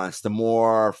nuance, the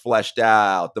more fleshed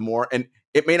out, the more, and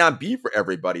it may not be for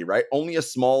everybody, right? Only a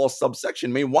small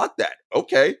subsection may want that.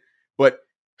 Okay. But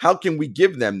how can we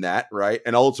give them that, right?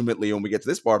 And ultimately, when we get to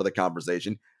this part of the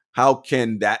conversation, how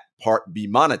can that part be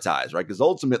monetized, right? Because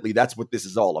ultimately, that's what this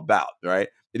is all about, right?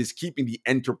 It is keeping the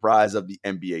enterprise of the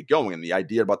NBA going. And the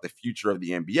idea about the future of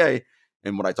the NBA,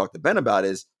 and what I talked to Ben about,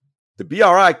 is the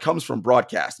BRI comes from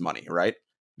broadcast money, right?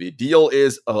 The deal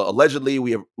is allegedly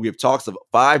we have talks of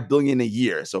 $5 billion a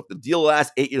year. So if the deal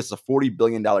lasts 8 years, it's a $40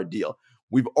 billion deal.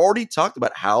 We've already talked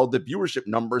about how the viewership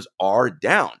numbers are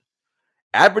down.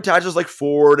 Advertisers like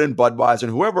Ford and Budweiser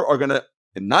and whoever are going to,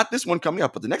 and not this one coming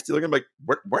up, but the next deal, they're going to be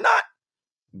like,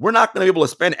 we're not going to be able to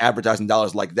spend advertising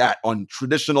dollars like that on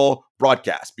traditional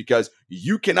broadcast because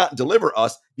you cannot deliver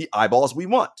us the eyeballs we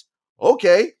want.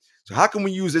 Okay. So how can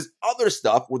we use this other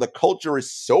stuff where the culture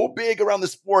is so big around the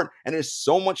sport and there's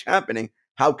so much happening?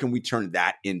 How can we turn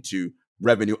that into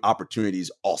revenue opportunities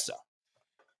also?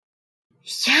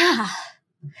 Yeah.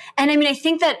 And I mean, I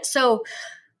think that, so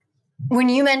when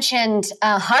you mentioned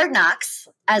Hard Knocks,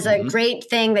 as a great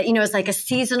thing that, is like a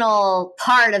seasonal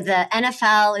part of the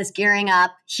NFL is gearing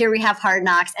up. Here we have Hard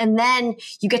Knocks. And then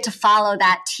you get to follow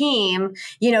that team,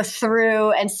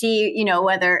 through and see,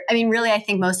 whether, really, I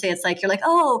think mostly it's like, you're like,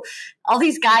 oh, all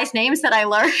these guys' names that I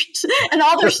learned and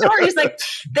all their stories, like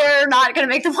they're not going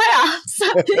to make the playoffs, a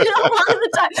lot of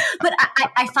the time. But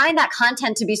I find that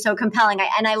content to be so compelling.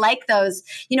 And I like those,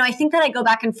 I think that I go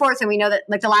back and forth, and we know that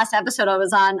like the last episode I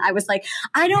was on, I was like,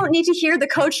 I don't need to hear the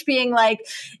coach being like,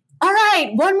 all right,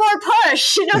 one more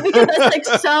push, because that's like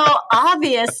so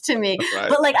obvious to me. Right.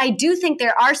 But like, I do think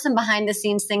there are some behind the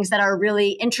scenes things that are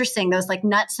really interesting. Those like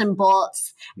nuts and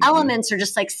bolts elements are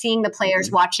just like seeing the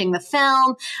players watching the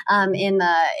film, and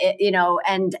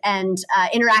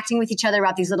interacting with each other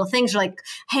about these little things. Or like,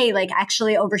 hey, like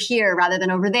actually over here rather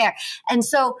than over there. And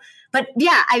so, but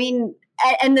yeah, and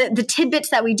the tidbits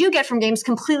that we do get from games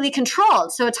completely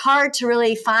controlled. So it's hard to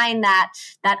really find that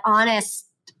honest,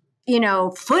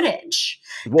 footage.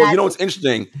 Well, what's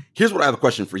interesting? Here's what I have a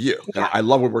question for you. Yeah. And I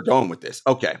love where we're going with this.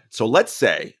 Okay. So let's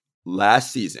say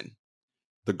last season,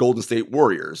 the Golden State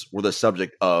Warriors were the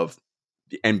subject of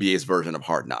the NBA's version of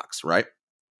Hard Knocks, right?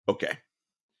 Okay.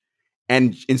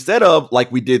 And instead of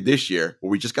like we did this year, where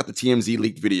we just got the TMZ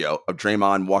leaked video of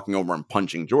Draymond walking over and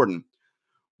punching Jordan,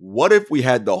 what if we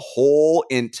had the whole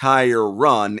entire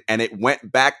run and it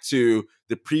went back to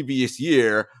the previous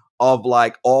year of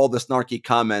like all the snarky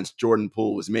comments Jordan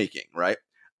Poole was making, right?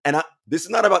 And this is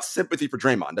not about sympathy for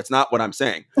Draymond. That's not what I'm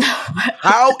saying.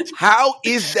 How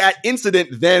is that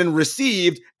incident then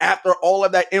received after all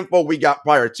of that info we got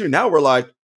prior to? Now we're like,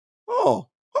 oh,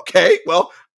 okay.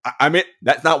 Well,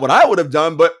 that's not what I would have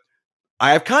done, but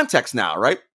I have context now,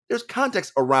 right? There's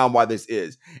context around why this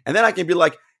is. And then I can be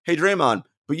like, hey, Draymond,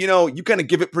 but you kind of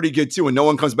give it pretty good too, and no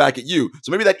one comes back at you.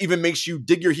 So maybe that even makes you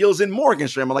dig your heels in more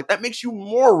against Draymond. Like that makes you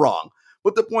more wrong.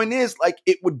 But the point is, like,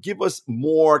 it would give us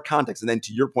more context. And then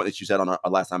to your point that you said on our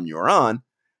last time you were on,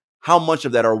 how much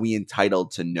of that are we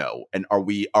entitled to know, and are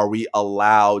we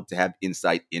allowed to have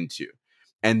insight into?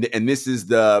 And this is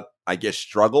the, I guess,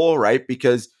 struggle, right?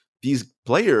 Because these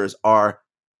players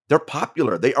they're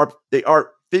popular. They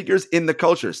are figures in the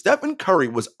culture. Stephen Curry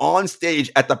was on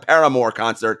stage at the Paramore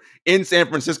concert in San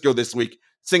Francisco this week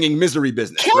singing Misery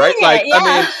Business, right? Like,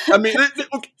 yeah.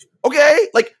 Okay.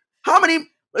 Like how many,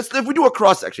 if we do a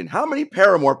cross section, how many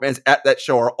Paramore fans at that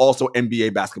show are also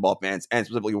NBA basketball fans and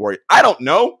specifically Warriors? I don't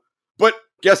know, but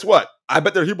guess what? I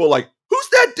bet there are people like, who's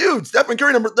that dude? Stephen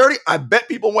Curry, number 30? I bet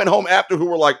people went home after who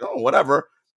were like, oh, whatever.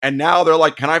 And now they're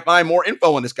like, can I find more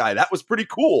info on this guy? That was pretty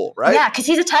cool, right? Yeah, because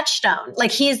he's a touchstone.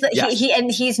 Like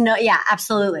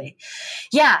absolutely.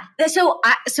 Yeah. So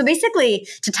basically,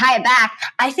 to tie it back,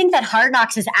 I think that Hard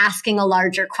Knocks is asking a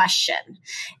larger question,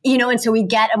 and so we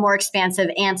get a more expansive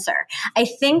answer. I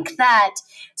think that,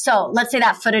 so let's say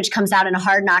that footage comes out in a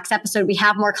Hard Knocks episode. We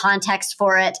have more context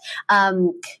for it.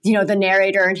 The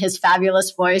narrator in his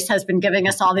fabulous voice has been giving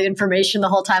us all the information the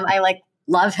whole time. I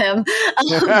love him.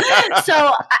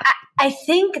 So I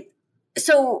think,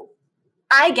 so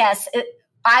I guess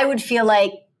I would feel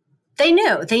like they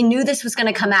knew this was going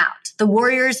to come out. The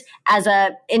Warriors as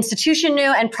a institution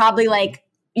knew, and probably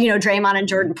Draymond and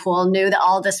Jordan Poole knew that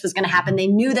all of this was going to happen. They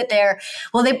knew that they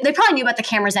probably knew about the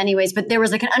cameras anyways, but there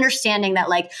was like an understanding that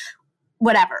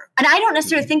whatever. And I don't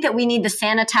necessarily think that we need the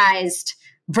sanitized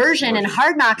version in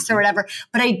Hard Knocks or whatever,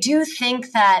 but I do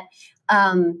think that,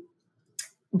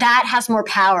 that has more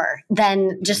power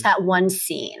than just that one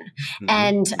scene.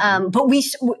 And, but we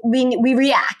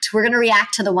react. We're going to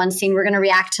react to the one scene. We're going to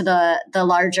react to the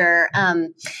larger,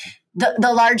 the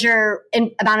larger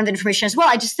amount of information as well.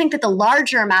 I just think that the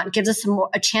larger amount gives us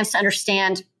a chance to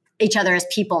understand each other as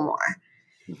people more.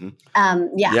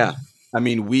 Yeah. I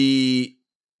mean,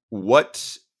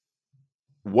 what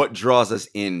draws us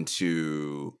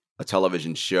into a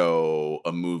television show,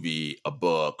 a movie, a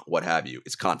book, what have you?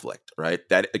 It's conflict, right?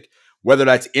 That whether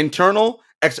that's internal,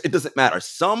 it doesn't matter.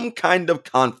 Some kind of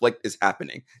conflict is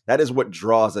happening. That is what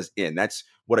draws us in. That's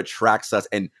what attracts us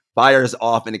and fires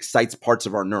off and excites parts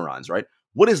of our neurons, right?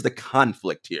 What is the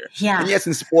conflict here? Yeah. And yes,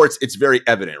 in sports, it's very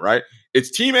evident, right?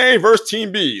 It's team A versus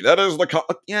team B. That is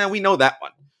yeah, we know that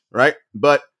one, right?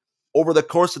 But over the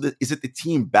course of is it the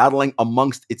team battling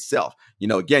amongst itself?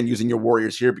 Again, using your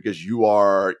Warriors here because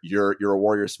you're a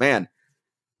Warriors fan.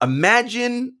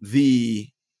 Imagine and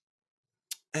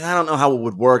I don't know how it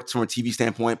would work from a TV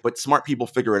standpoint, but smart people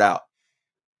figure it out.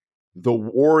 The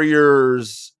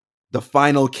Warriors, the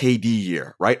final KD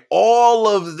year, right? All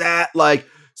of that,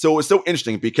 so it's so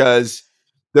interesting because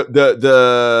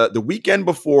the weekend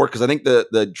before, because I think the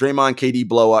Draymond KD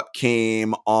blow up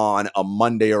came on a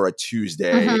Monday or a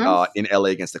Tuesday in LA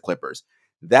against the Clippers.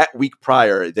 that week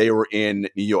prior, they were in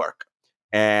New York.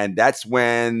 And that's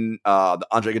when the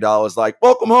Andre Iguodala was like,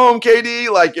 welcome home,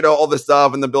 KD, like, all this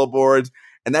stuff and the billboards.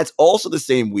 And that's also the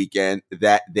same weekend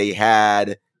that they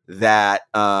had that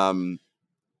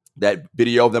that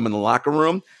video of them in the locker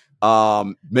room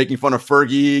making fun of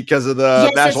Fergie because of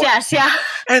the national. Yes, yeah.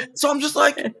 And so I'm just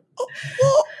like,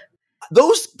 well,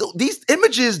 these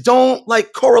images don't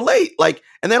like correlate. Like,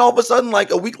 and then all of a sudden,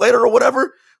 like a week later or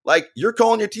whatever, like you're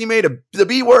calling your teammate the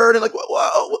B word and like,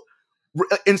 whoa.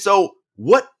 And so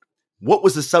what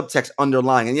was the subtext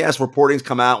underlying? And yes, reporting's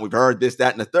come out. We've heard this,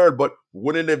 that, and the third, but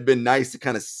wouldn't it have been nice to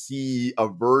kind of see a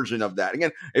version of that?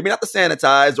 Again, maybe not the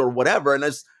sanitized or whatever.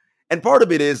 And part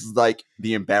of it is like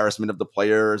the embarrassment of the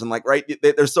players and like, right.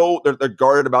 They're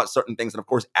guarded about certain things. And of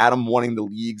course, Adam wanting the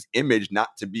league's image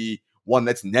not to be one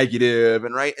that's negative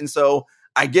and right. And so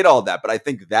I get all that, but I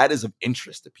think that is of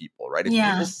interest to people, right? If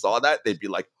people saw that, they'd be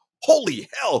like, holy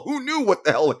hell, who knew what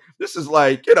the hell? This is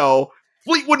like,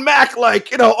 Fleetwood Mac,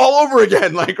 like, all over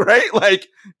again, like, right? Like,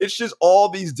 it's just all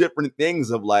these different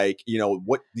things of like,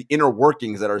 what the inner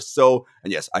workings that are so,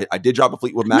 and yes, I did drop a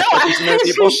Fleetwood Mac. No, I appreciate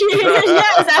it.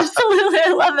 Yes, absolutely.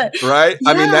 I love it. Right? Yeah.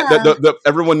 I mean, that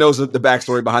everyone knows the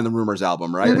backstory behind the Rumors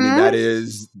album, right? Mm-hmm. I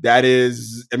mean, that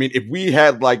is, I mean, if we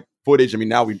had like footage, I mean,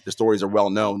 now the stories are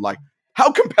well known, like,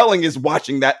 how compelling is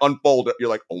watching that unfold? You're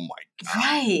like, oh my God.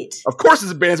 Right. Of course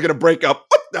this band's going to break up.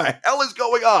 What the hell is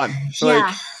going on?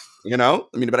 Like,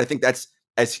 I mean, but I think that's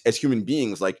as human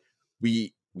beings, like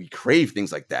we crave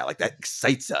things like that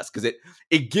excites us because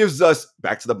it gives us,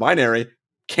 back to the binary,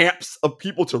 camps of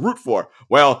people to root for.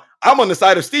 Well, I'm on the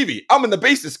side of Stevie. I'm in the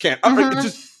bassist camp. Mm-hmm. It's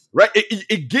just right.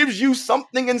 It gives you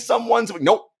something in someone's.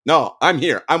 No, I'm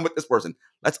here. I'm with this person.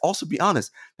 Let's also be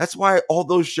honest. That's why all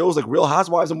those shows like Real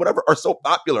Housewives and whatever are so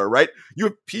popular, right? You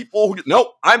have people who,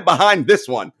 I'm behind this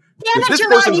one. Damn it,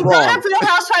 Jerron, you brought up Real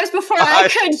Housewives before I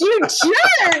could. You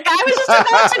jerk. I was just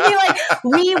about to be like,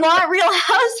 we want Real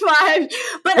Housewives.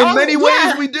 But in many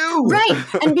ways we do. Right.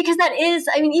 And because that is,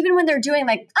 I mean, even when they're doing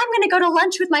like, I'm going to go to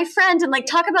lunch with my friend and like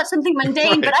talk about something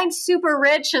mundane, but I'm super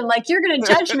rich and like, you're going to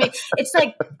judge me. It's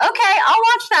like, okay, I'll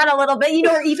watch that a little bit,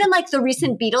 or even like the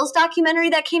recent Beatles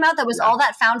documentary that came out that was all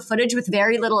that found footage with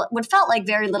what felt like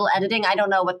very little editing. I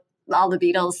don't know what all the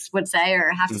Beatles would say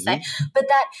or have to say, but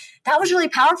that was really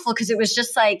powerful because it was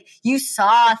just like you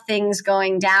saw things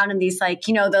going down in these like,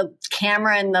 the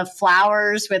camera and the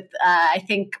flowers with I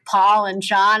think Paul and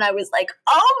John. I was like,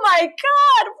 oh my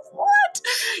God, what?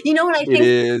 And I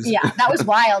think that was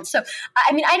wild. So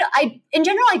I mean, I in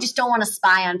general, I just don't want to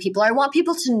spy on people. I want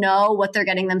people to know what they're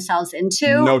getting themselves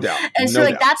into. No doubt. And so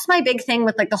that's my big thing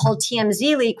with like the whole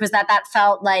TMZ leak was that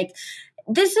felt like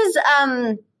this is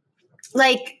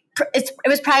like it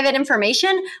was private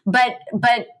information, but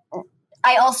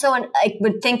I also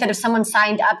would think that if someone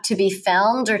signed up to be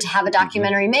filmed or to have a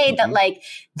documentary made, that like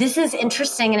this is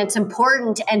interesting and it's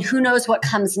important, and who knows what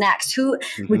comes next?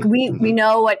 We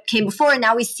know what came before, and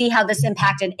now we see how this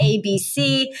impacted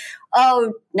ABC.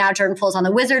 Oh, now Jordan Poole's on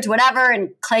the Wizards, whatever, and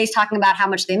Clay's talking about how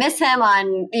much they miss him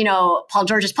on Paul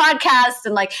George's podcast,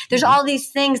 and like there's all these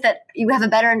things that you have a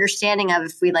better understanding of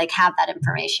if we like have that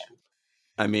information.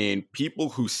 I mean, people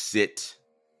who sit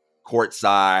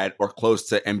courtside or close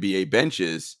to NBA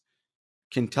benches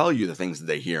can tell you the things that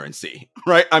they hear and see,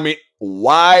 right? I mean,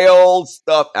 wild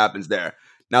stuff happens there.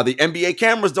 Now, the NBA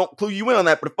cameras don't clue you in on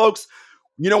that, but folks,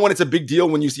 when it's a big deal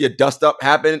when you see a dust up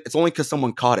happen, it's only because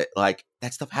someone caught it. Like,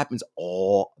 that stuff happens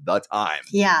all the time.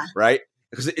 Yeah. Right?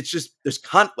 Because it's just, there's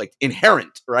conflict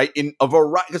inherent, right? In a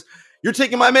variety, because you're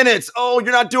taking my minutes. Oh,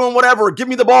 you're not doing whatever. Give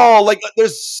me the ball. Like,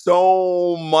 there's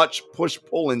so much push,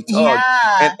 pull, and tug.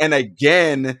 Yeah. And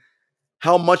again,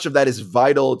 how much of that is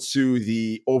vital to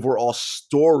the overall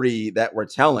story that we're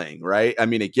telling, right? I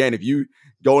mean, again, if you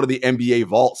go to the NBA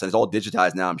vaults, and it's all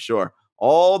digitized now, I'm sure,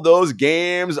 all those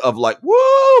games of like,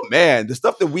 whoa, man, the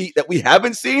stuff that we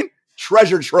haven't seen,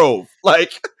 treasure trove,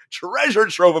 like treasure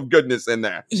trove of goodness in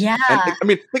there. Yeah. And, I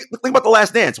mean, think about The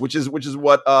Last Dance, which is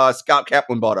what Scott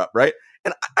Kaplan brought up, right?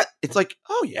 And it's like,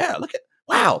 oh yeah,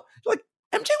 wow. Like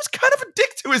MJ was kind of a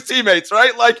dick to his teammates,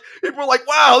 right? Like people were like,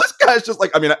 wow, this guy's just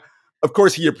like, I mean, of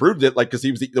course he approved it, like, because he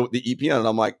was the EP, and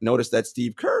I'm like, notice that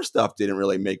Steve Kerr stuff didn't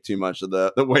really make too much of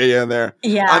the way in there.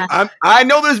 Yeah. I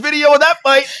know there's video of that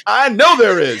fight. I know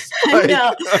there is. Like,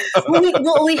 no.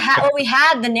 What we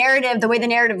had, the narrative, the way the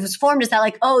narrative was formed is that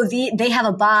like, oh, they have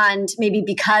a bond maybe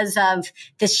because of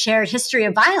this shared history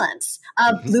of violence,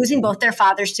 of losing both their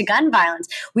fathers to gun violence.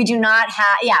 We don't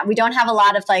have a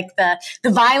lot of like the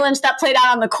violence that played out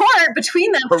on the court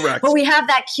between them. Correct. But we have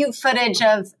that cute footage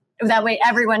of that way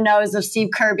everyone knows of Steve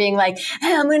Kerr being like,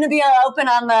 hey, I'm going to be open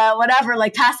on the whatever,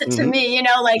 like pass it to me,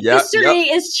 like history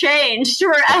is changed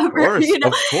forever,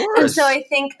 Of course. And so I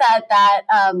think that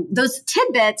those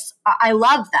tidbits, I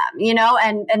love them,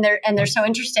 and they're so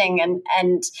interesting.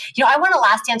 And I want a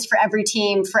Last Dance for every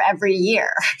team for every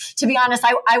year. To be honest,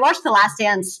 I watched The Last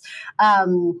Dance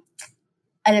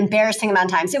an embarrassing amount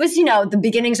of times. It was, the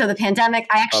beginnings of the pandemic.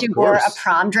 I actually wore a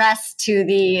prom dress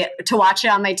to watch it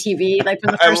on my TV, like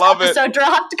when the first episode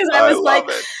dropped, because I was like,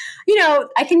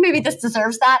 I think maybe this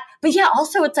deserves that. But yeah,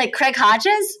 also it's like Craig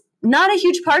Hodges, not a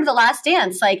huge part of The Last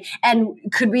Dance. Like, and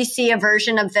could we see a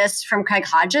version of this from Craig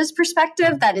Hodges'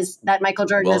 perspective that Michael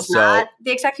Jordan is not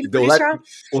the executive producer on?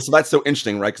 Well, so that's so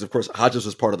interesting, right? Because of course Hodges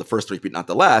was part of the first repeat, not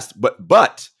the last.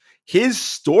 But his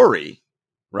story,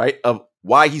 right, of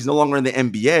why he's no longer in the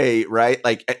NBA, right?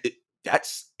 Like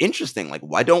that's interesting. Like,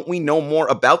 why don't we know more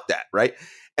about that, right?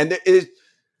 And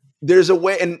there's a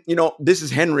way, and this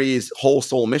is Henry's whole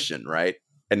soul mission, right?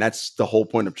 And that's the whole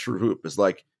point of True Hoop is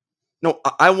like, no,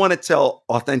 I want to tell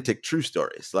authentic, true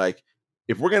stories. Like,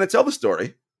 if we're going to tell the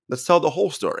story, let's tell the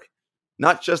whole story,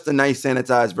 not just a nice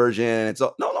sanitized version.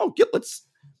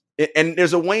 And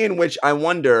there's a way in which I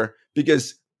wonder,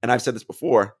 because, and I've said this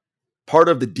before, part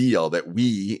of the deal that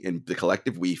we in the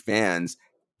collective, we fans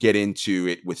get into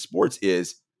it with sports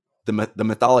is the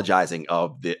mythologizing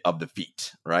of the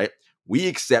feat, right? We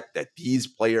accept that these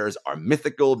players are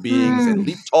mythical beings and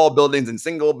leap tall buildings and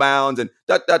single bounds and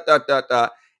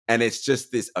and it's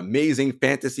just this amazing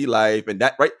fantasy life. And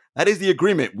that is the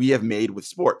agreement we have made with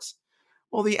sports.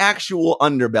 Well, the actual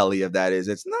underbelly of that is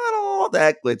it's not all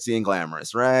that glitzy and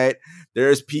glamorous, right?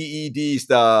 There's PED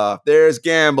stuff, there's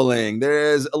gambling,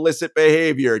 there's illicit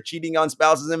behavior, cheating on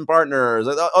spouses and partners,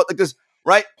 like this,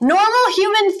 right? Normal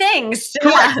human things.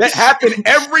 Correct. That happen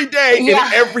every day in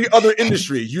every other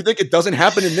industry. You think it doesn't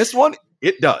happen in this one?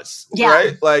 It does,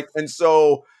 right? Like, and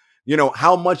so,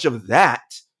 how much of that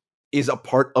is a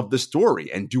part of the story,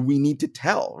 and do we need to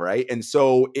tell, right? And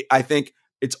so I think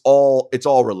it's all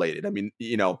related. I mean,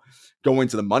 going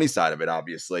to the money side of it,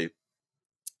 obviously,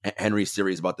 Henry's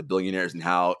series about the billionaires and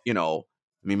how,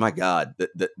 my God,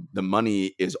 the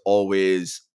money is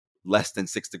always less than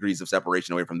 6 degrees of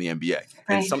separation away from the NBA.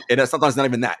 Right. And sometimes not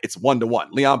even that. It's 1-to-1.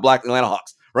 Leon Black, Atlanta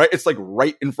Hawks, right? It's like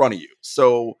right in front of you.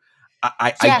 So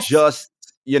I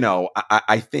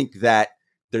think that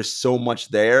there's so much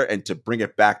there. And to bring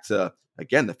it back to,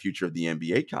 again, the future of the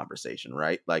NBA conversation,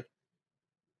 right? Like,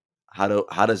 how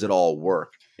does it all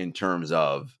work in terms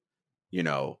of,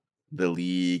 the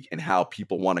league and how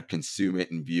people want to consume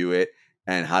it and view it,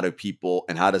 and how does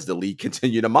the league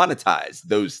continue to monetize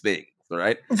those things,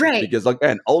 right? Right. Because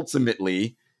again,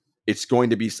 ultimately, it's going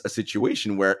to be a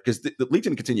situation where, because the league's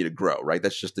going to continue to grow, right?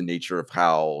 That's just the nature of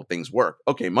how things work.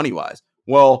 Okay, money-wise.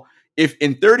 Well, if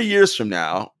in 30 years from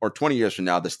now or 20 years from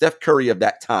now, the Steph Curry of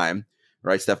that time,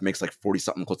 right? Steph makes like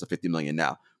 40-something, close to 50 million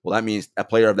now. Well, that means a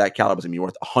player of that caliber is going to be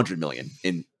worth 100 million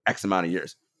in X amount of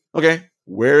years. Okay,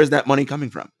 where is that money coming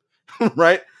from?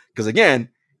 Right? Because again,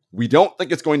 we don't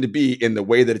think it's going to be in the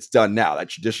way that it's done now, that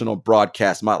traditional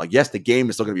broadcast model. Like, yes, the game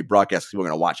is still going to be broadcast because people are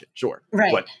going to watch it, sure.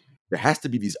 Right. But there has to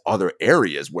be these other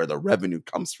areas where the revenue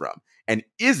comes from. And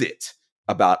is it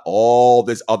about all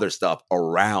this other stuff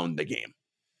around the game?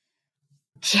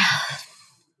 Yeah,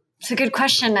 it's a good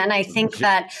question. And I think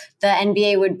that the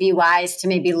NBA would be wise to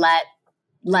maybe let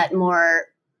more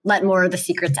of the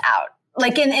secrets out.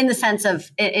 Like in the sense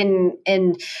of in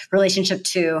relationship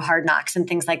to Hard Knocks and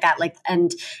things like that. Like,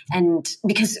 and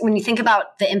because when you think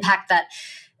about the impact that,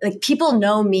 like, people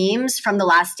know memes from The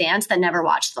Last Dance that never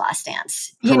watched The Last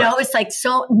Dance. It's like,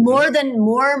 so more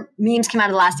memes come out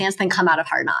of The Last Dance than come out of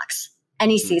Hard Knocks.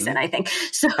 Any season, I think.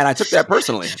 So, and I took that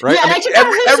personally, right? Yeah, I took that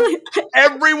personally.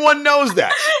 Everyone knows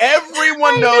that.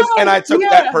 Everyone knows, and I took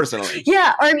that personally.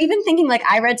 Yeah, or I'm even thinking, like,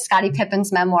 I read Scottie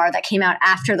Pippen's memoir that came out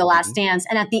after The Last Dance,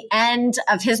 and at the end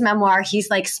of his memoir, he's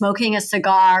like smoking a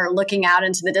cigar, looking out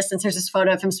into the distance. There's this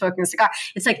photo of him smoking a cigar.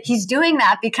 It's like he's doing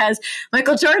that because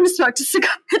Michael Jordan smoked a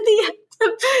cigar at the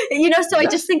end. So I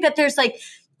just think that there's like,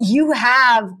 you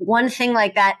have one thing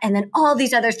like that, and then all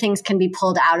these other things can be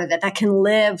pulled out of it that can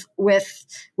live with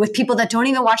people that don't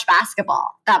even watch basketball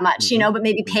that much, but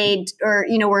maybe paid or,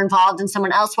 were involved in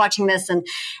someone else watching this.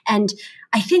 And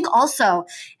I think also,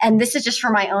 and this is just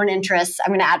for my own interests, I'm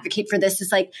going to advocate for this,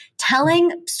 is like telling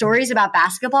stories about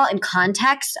basketball in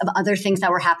context of other things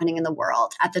that were happening in the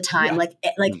world at the time,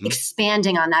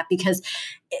 expanding on that, because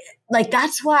like,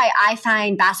 that's why I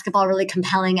find basketball really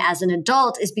compelling as an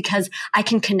adult, is because I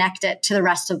can connect it to the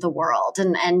rest of the world.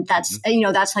 And that's,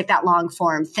 that's like that long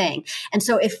form thing. And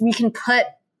so if we can put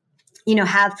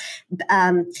have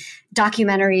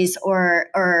documentaries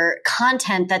or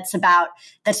content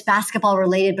that's basketball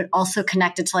related, but also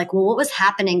connected to like, well, what was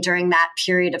happening during that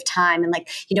period of time? And like,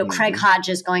 Craig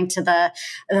Hodges going to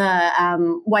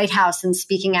the White House and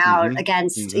speaking out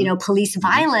against, police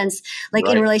violence, like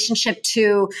in relationship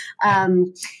to,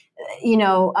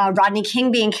 Rodney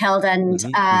King being killed and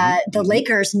the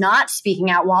Lakers not speaking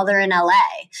out while they're in LA,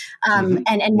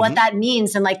 and what that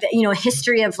means, and like the,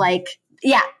 history of like,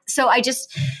 yeah. So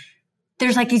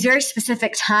there's like these very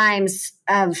specific times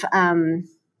of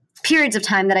periods of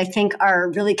time that I think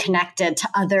are really connected to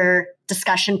other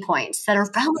discussion points that are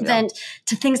relevant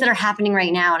to things that are happening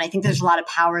right now. And I think there's a lot of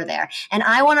power there. And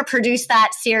I want to produce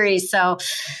that series. So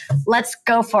let's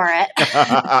go for it.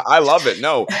 I love it.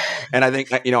 No. And I think,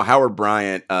 Howard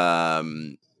Bryant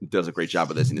does a great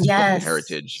job of this in his book, The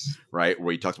Heritage, right?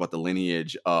 Where he talks about the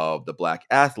lineage of the Black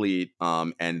athlete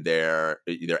and their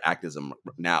activism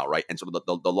now, right? And sort of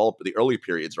the early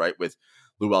periods, right? With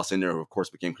Lou Alcindor, who of course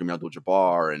became Kareem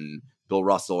Abdul-Jabbar, and Bill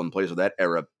Russell and players of that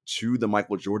era, to the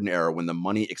Michael Jordan era when the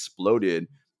money exploded.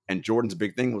 And Jordan's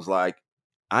big thing was like,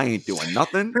 I ain't doing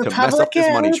nothing to mess up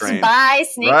this money train. Buy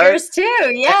sneakers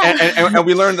too, yeah. And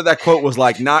we learned that quote was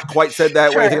like not quite said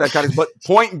that way. But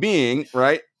point being,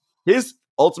 right? His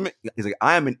ultimate, he's like,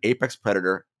 I am an apex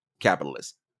predator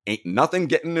capitalist. Ain't nothing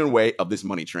getting in the way of this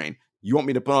money train. You want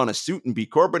me to put on a suit and be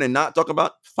corporate and not talk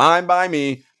about fine by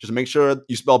me? Just make sure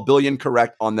you spell billion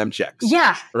correct on them checks.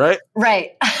 Yeah. Right?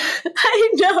 Right. I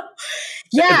know.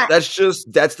 Yeah.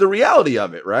 That's the reality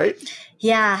of it, right?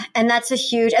 Yeah. And that's a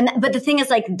huge, but the thing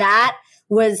is like that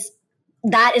is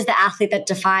the athlete that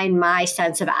defined my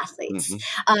sense of athletes.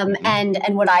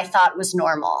 And what I thought was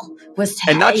normal was to,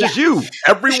 and not just you,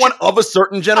 everyone of a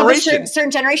certain generation.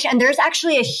 Certain generation. And there's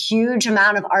actually a huge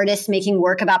amount of artists making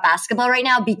work about basketball right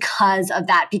now because of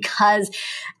that, because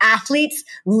athletes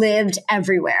lived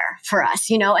everywhere for us,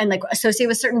 and like associated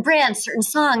with certain brands, certain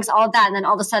songs, all of that. And then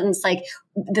all of a sudden it's like,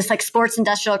 this like sports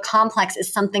industrial complex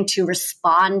is something to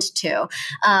respond to,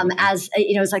 as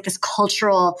it's like this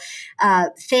cultural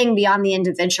thing beyond the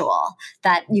individual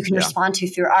that you can respond to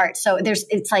through art. So there's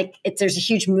a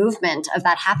huge movement of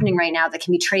that happening right now that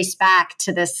can be traced back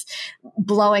to this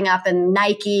blowing up and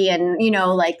Nike and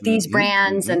like these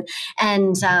brands and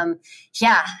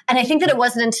I think that it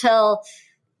wasn't until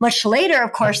much later,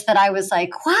 of course, that I was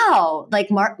like, wow,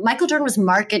 like Michael Jordan was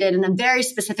marketed in a very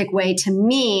specific way to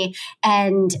me.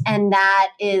 And that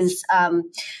is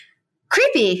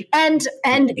creepy and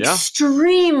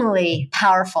extremely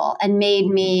powerful, and made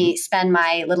me spend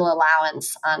my little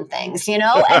allowance on things, and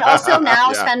also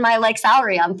now spend my like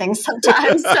salary on things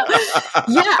sometimes. So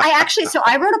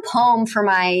I wrote a poem for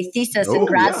my thesis in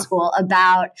grad school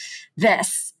about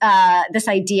this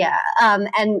idea.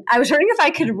 And I was wondering if I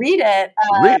could read it.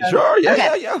 Sure.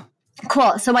 Yeah.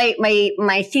 Cool. So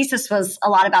my thesis was a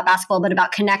lot about basketball, but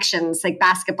about connections, like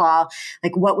basketball,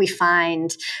 like what we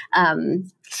find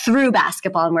through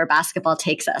basketball and where basketball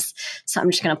takes us. So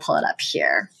I'm just going to pull it up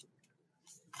here.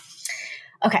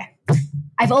 Okay.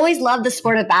 I've always loved the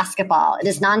sport of basketball. It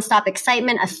is nonstop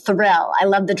excitement, a thrill. I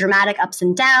love the dramatic ups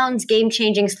and downs,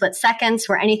 game-changing split seconds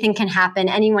where anything can happen.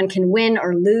 Anyone can win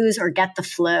or lose or get the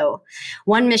flu.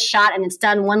 One missed shot and it's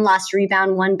done. One lost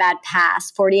rebound, one bad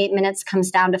pass. 48 minutes comes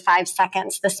down to 5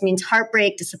 seconds. This means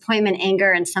heartbreak, disappointment,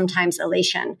 anger, and sometimes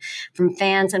elation from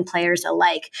fans and players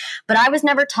alike. But I was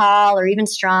never tall or even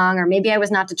strong, or maybe I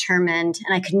was not determined,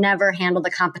 and I could never handle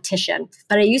the competition.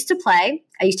 But I used to play.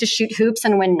 I used to shoot hoops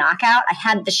and win knockout. I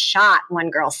had the shot, one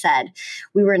girl said.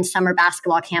 We were in summer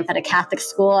basketball camp at a Catholic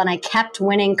school, and I kept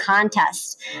winning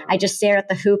contests. I just stared at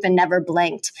the hoop and never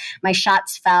blinked. My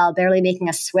shots fell, barely making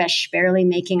a swish, barely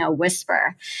making a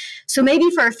whisper. So maybe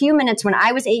for a few minutes when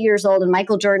I was 8 years old and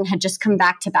Michael Jordan had just come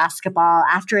back to basketball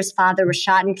after his father was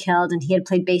shot and killed and he had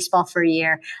played baseball for a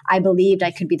year, I believed I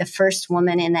could be the first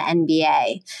woman in the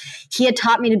NBA. He had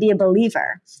taught me to be a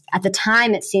believer. At the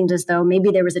time, it seemed as though maybe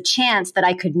there was a chance that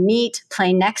I could meet,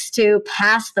 play next to,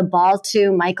 pass the ball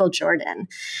to Michael Jordan.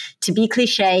 To be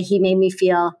cliche, he made me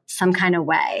feel some kind of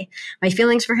way. My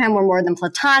feelings for him were more than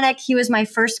platonic. He was my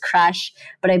first crush,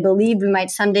 but I believed we might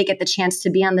someday get the chance to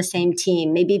be on the same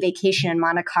team, maybe vacation in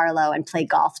Monte Carlo and play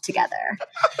golf together.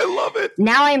 I love it.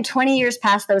 Now I am 20 years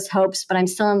past those hopes, but I'm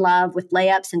still in love with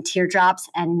layups and teardrops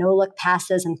and no-look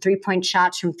passes and three-point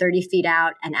shots from 30 feet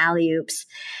out and alley-oops.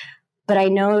 But I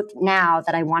know now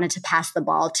that I wanted to pass the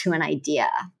ball to an idea.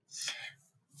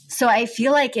 So I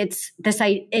feel like it's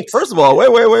First of all,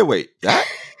 wait. That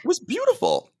was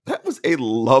beautiful. That was a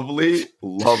lovely,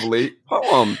 lovely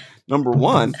poem. Number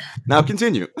one. Now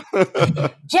continue.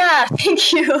 Yeah,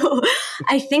 thank you.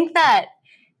 I think that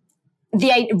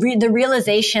the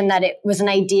realization that it was an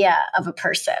idea of a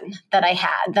person that I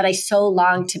had, that I so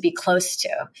longed to be close to.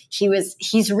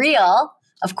 He's real.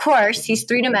 Of course, he's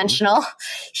three-dimensional.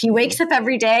 He wakes up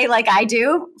every day like I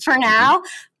do for now,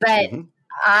 but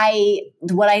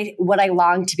what I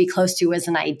longed to be close to was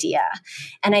an idea.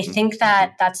 And I think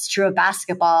that that's true of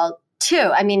basketball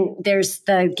too. I mean, there's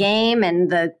the game and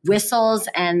the whistles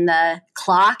and the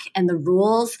clock and the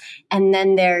rules. And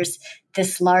then there's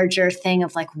this larger thing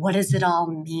of like, what does it all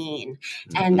mean?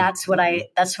 And that's what I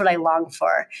long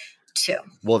for too.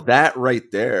 Well, that right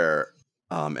there,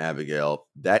 Abigail,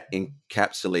 that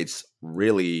encapsulates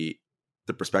really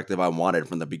the perspective I wanted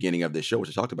from the beginning of this show, which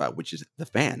I talked about, which is the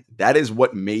fan. That is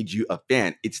what made you a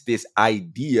fan. It's this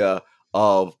idea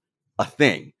of a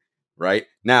thing, right?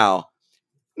 Now,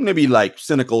 maybe like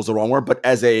cynical is the wrong word, but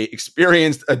as a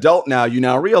experienced adult now, you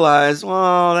now realize,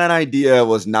 well, that idea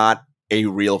was not a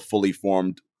real fully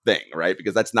formed thing, right?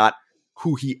 Because that's not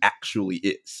who he actually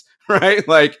is, right?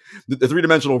 Like the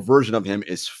three-dimensional version of him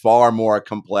is far more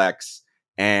complex,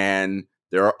 and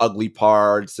there are ugly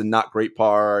parts and not great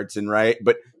parts, and right?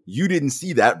 But you didn't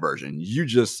see that version. You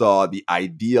just saw the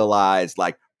idealized,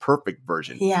 like perfect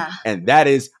version. Yeah. And that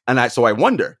is, so I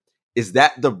wonder, is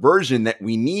that the version that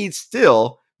we need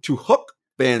still to hook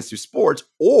fans to sports,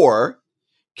 or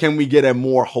can we get a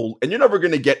more whole, and you're never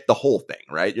going to get the whole thing,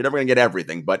 right? You're never going to get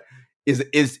everything, but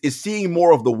is seeing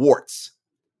more of the warts,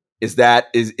 is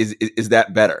that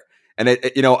better? And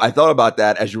I thought about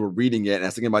that as you were reading it, and I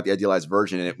was thinking about the idealized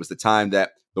version, and it was the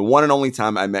one and only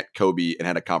time I met Kobe and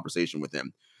had a conversation with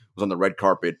him was on the red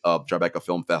carpet of Tribeca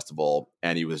Film Festival,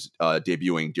 and he was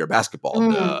debuting Dear Basketball,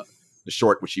 the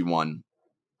short which he won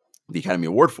the Academy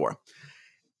Award for.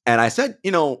 And I said,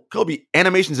 Kobe,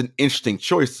 animation is an interesting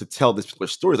choice to tell this particular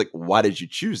story. Like, why did you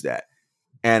choose that?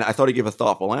 And I thought he gave a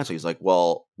thoughtful answer. He's like,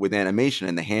 well, with animation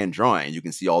and the hand drawing, you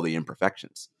can see all the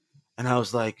imperfections. And I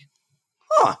was like,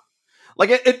 huh. Like,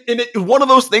 it one of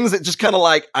those things that just kind of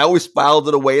like, I always filed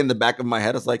it away in the back of my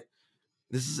head. It's like,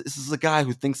 this is a guy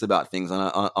who thinks about things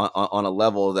on a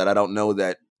level that I don't know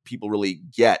that people really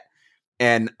get.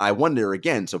 And I wonder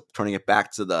again, so turning it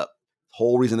back to the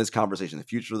whole reason this conversation, the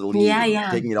future of the league,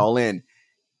 taking it all in,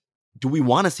 do we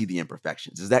want to see the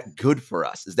imperfections? Is that good for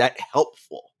us? Is that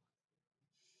helpful?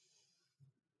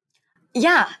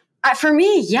 Yeah. For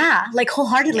me, yeah, like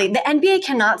wholeheartedly. The NBA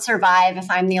cannot survive if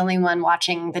I'm the only one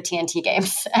watching the TNT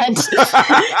games and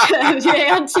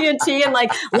on TNT and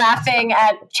like laughing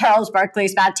at Charles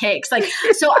Barkley's bad takes. Like,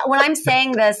 so when I'm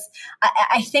saying this,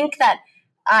 I think that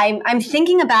I'm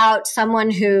thinking about someone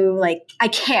who, like, I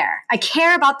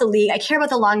care about the league. I care about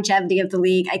the longevity of the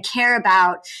league. I care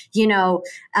about,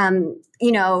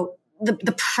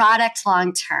 the product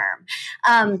long term.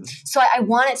 So I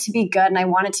want it to be good and I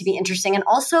want it to be interesting. And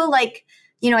also, like,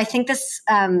 I think this,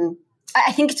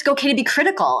 I think it's okay to be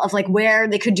critical of like where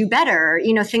they could do better,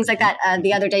 things like that.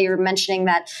 The other day you were mentioning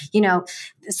that,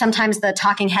 sometimes the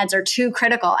talking heads are too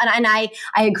critical. And I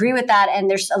agree with that. And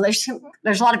there's a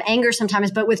lot of anger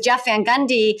sometimes, but with Jeff Van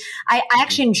Gundy, I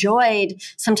actually enjoyed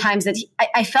sometimes that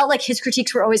I felt like his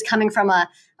critiques were always coming from a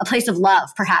place of love,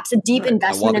 perhaps a deep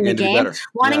investment in the game,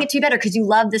 wanting it to be better because you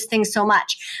love this thing so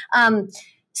much.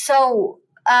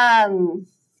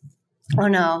 Oh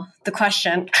no, the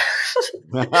question.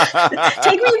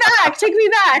 Take me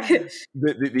back.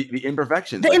 The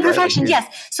imperfections. The imperfections, right?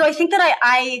 Yes. So I think that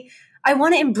I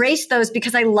want to embrace those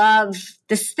because I love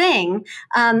this thing.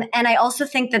 And I also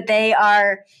think that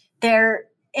they're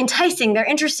enticing. They're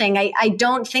interesting. I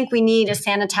don't think we need a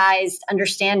sanitized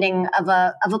understanding of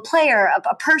a player,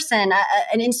 a person,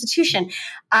 an institution.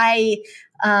 I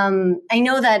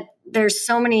know that there's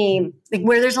so many, like,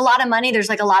 where there's a lot of money, there's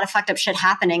like a lot of fucked up shit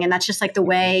happening. And that's just like the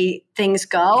way things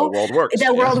go. The world works.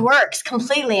 The world works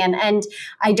completely. And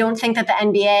I don't think that the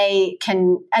NBA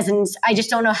can, I just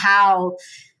don't know how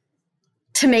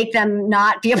to make them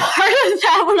not be a part of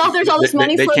that when there's all this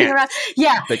money floating around.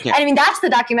 Yeah. I mean, that's the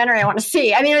documentary I want to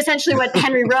see. I mean, essentially what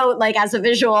Henry wrote, like, as a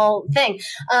visual thing.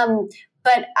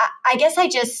 But I guess I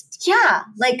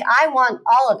want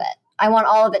all of it. I want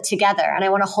all of it together, and I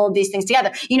want to hold these things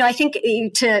together. I think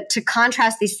to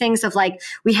contrast these things of like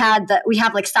we have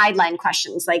like sideline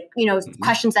questions, like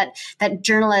questions that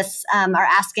journalists are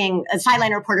asking,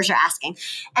 sideline reporters are asking,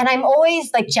 and I'm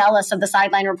always like jealous of the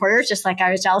sideline reporters, just like I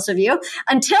was jealous of you,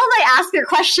 until they ask their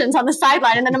questions on the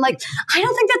sideline, and then I'm like, I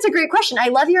don't think that's a great question. I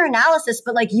love your analysis,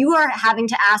 but like you are having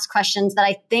to ask questions that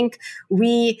I think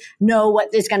we know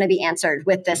what is going to be answered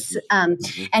with this, and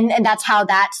that's how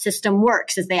that system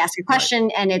works. Is they ask a question,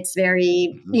 right, and it's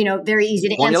very, very easy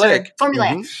to answer.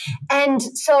 Formulaic. And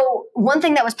so one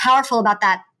thing that was powerful about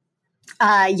that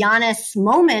Giannis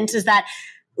moment is that,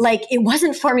 like it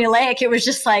wasn't formulaic. It was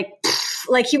just like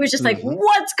he was just like,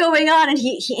 what's going on? And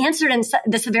he answered in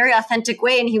this very authentic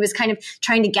way. And he was kind of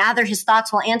trying to gather his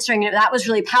thoughts while answering it. That was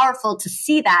really powerful to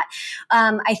see that.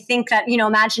 I think that,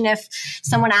 imagine if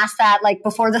someone asked that like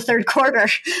before the third quarter,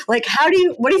 like,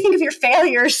 what do you think of your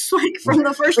failures? Like from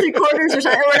the first three quarters or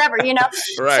something, or whatever,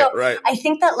 Right. I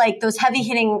think that like those heavy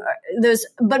hitting,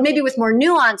 but maybe with more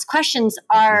nuanced questions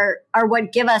are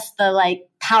what give us the like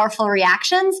powerful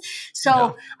reactions.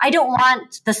 So I don't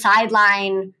want the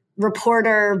sideline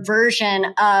reporter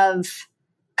version of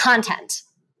content.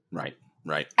 Right.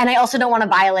 And I also don't want to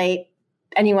violate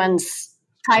anyone's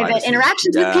private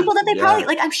interactions with people that they probably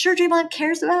like. I'm sure Draymond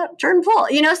cares about Jordan Poole,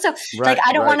 so like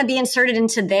I don't want to be inserted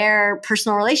into their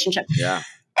personal relationship. Yeah.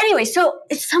 Anyway, so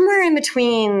it's somewhere in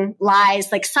between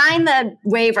lies, like sign the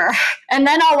waiver and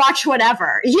then I'll watch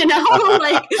whatever,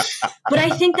 like, but I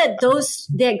think that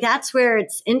that's where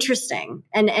it's interesting.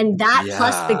 And that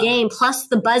plus the game, plus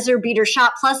the buzzer beater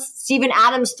shot, plus Steven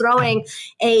Adams throwing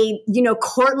a,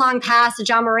 court long pass to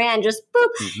John Moran, just boop.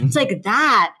 It's like,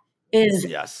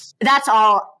 that's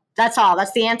all.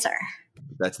 That's the answer.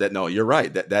 That's that. No, you're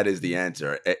right. That is the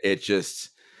answer. It just,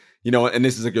 and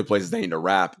this is a good place to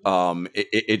wrap.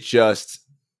 It just,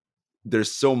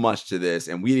 there's so much to this,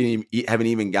 and we haven't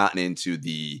even gotten into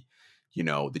the,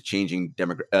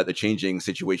 the changing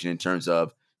situation in terms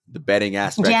of the betting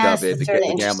aspect of it,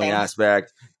 the gambling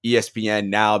aspect, ESPN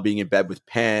now being in bed with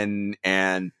Penn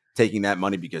and taking that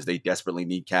money because they desperately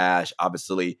need cash,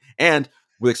 obviously. And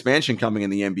with expansion coming in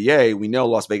the NBA, we know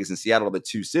Las Vegas and Seattle are the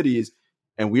two cities.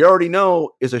 And we already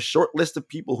know is a short list of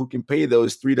people who can pay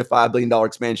those $3 to $5 billion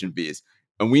expansion fees.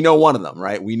 And we know one of them,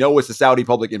 right? We know it's the Saudi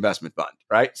Public Investment Fund,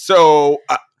 right? So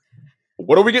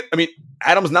what do we get? I mean,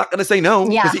 Adam's not going to say no.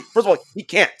 Yeah. First of all, he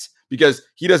can't because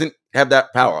he doesn't have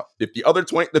that power. If the other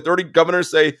 30 governors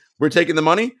say we're taking the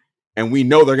money and we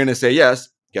know they're going to say yes,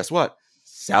 guess what?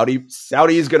 Saudi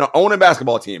is going to own a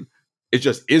basketball team. It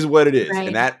just is what it is. Right.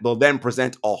 And that will then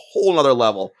present a whole nother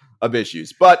level of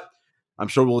issues. But I'm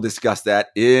sure we'll discuss that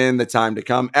in the time to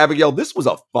come. Abigail, this was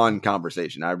a fun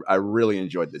conversation. I really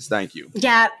enjoyed this. Thank you.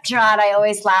 Yeah, Gerard, I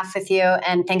always laugh with you.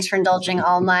 And thanks for indulging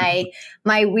all my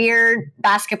weird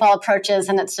basketball approaches.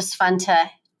 And it's just fun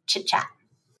to chit chat.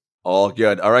 All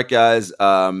good. All right, guys.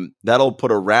 That'll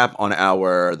put a wrap on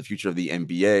the Future of the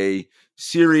NBA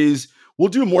series. We'll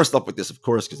do more stuff with this, of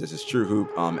course, because this is True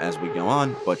Hoop as we go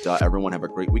on. But everyone have a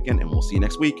great weekend, and we'll see you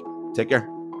next week. Take care.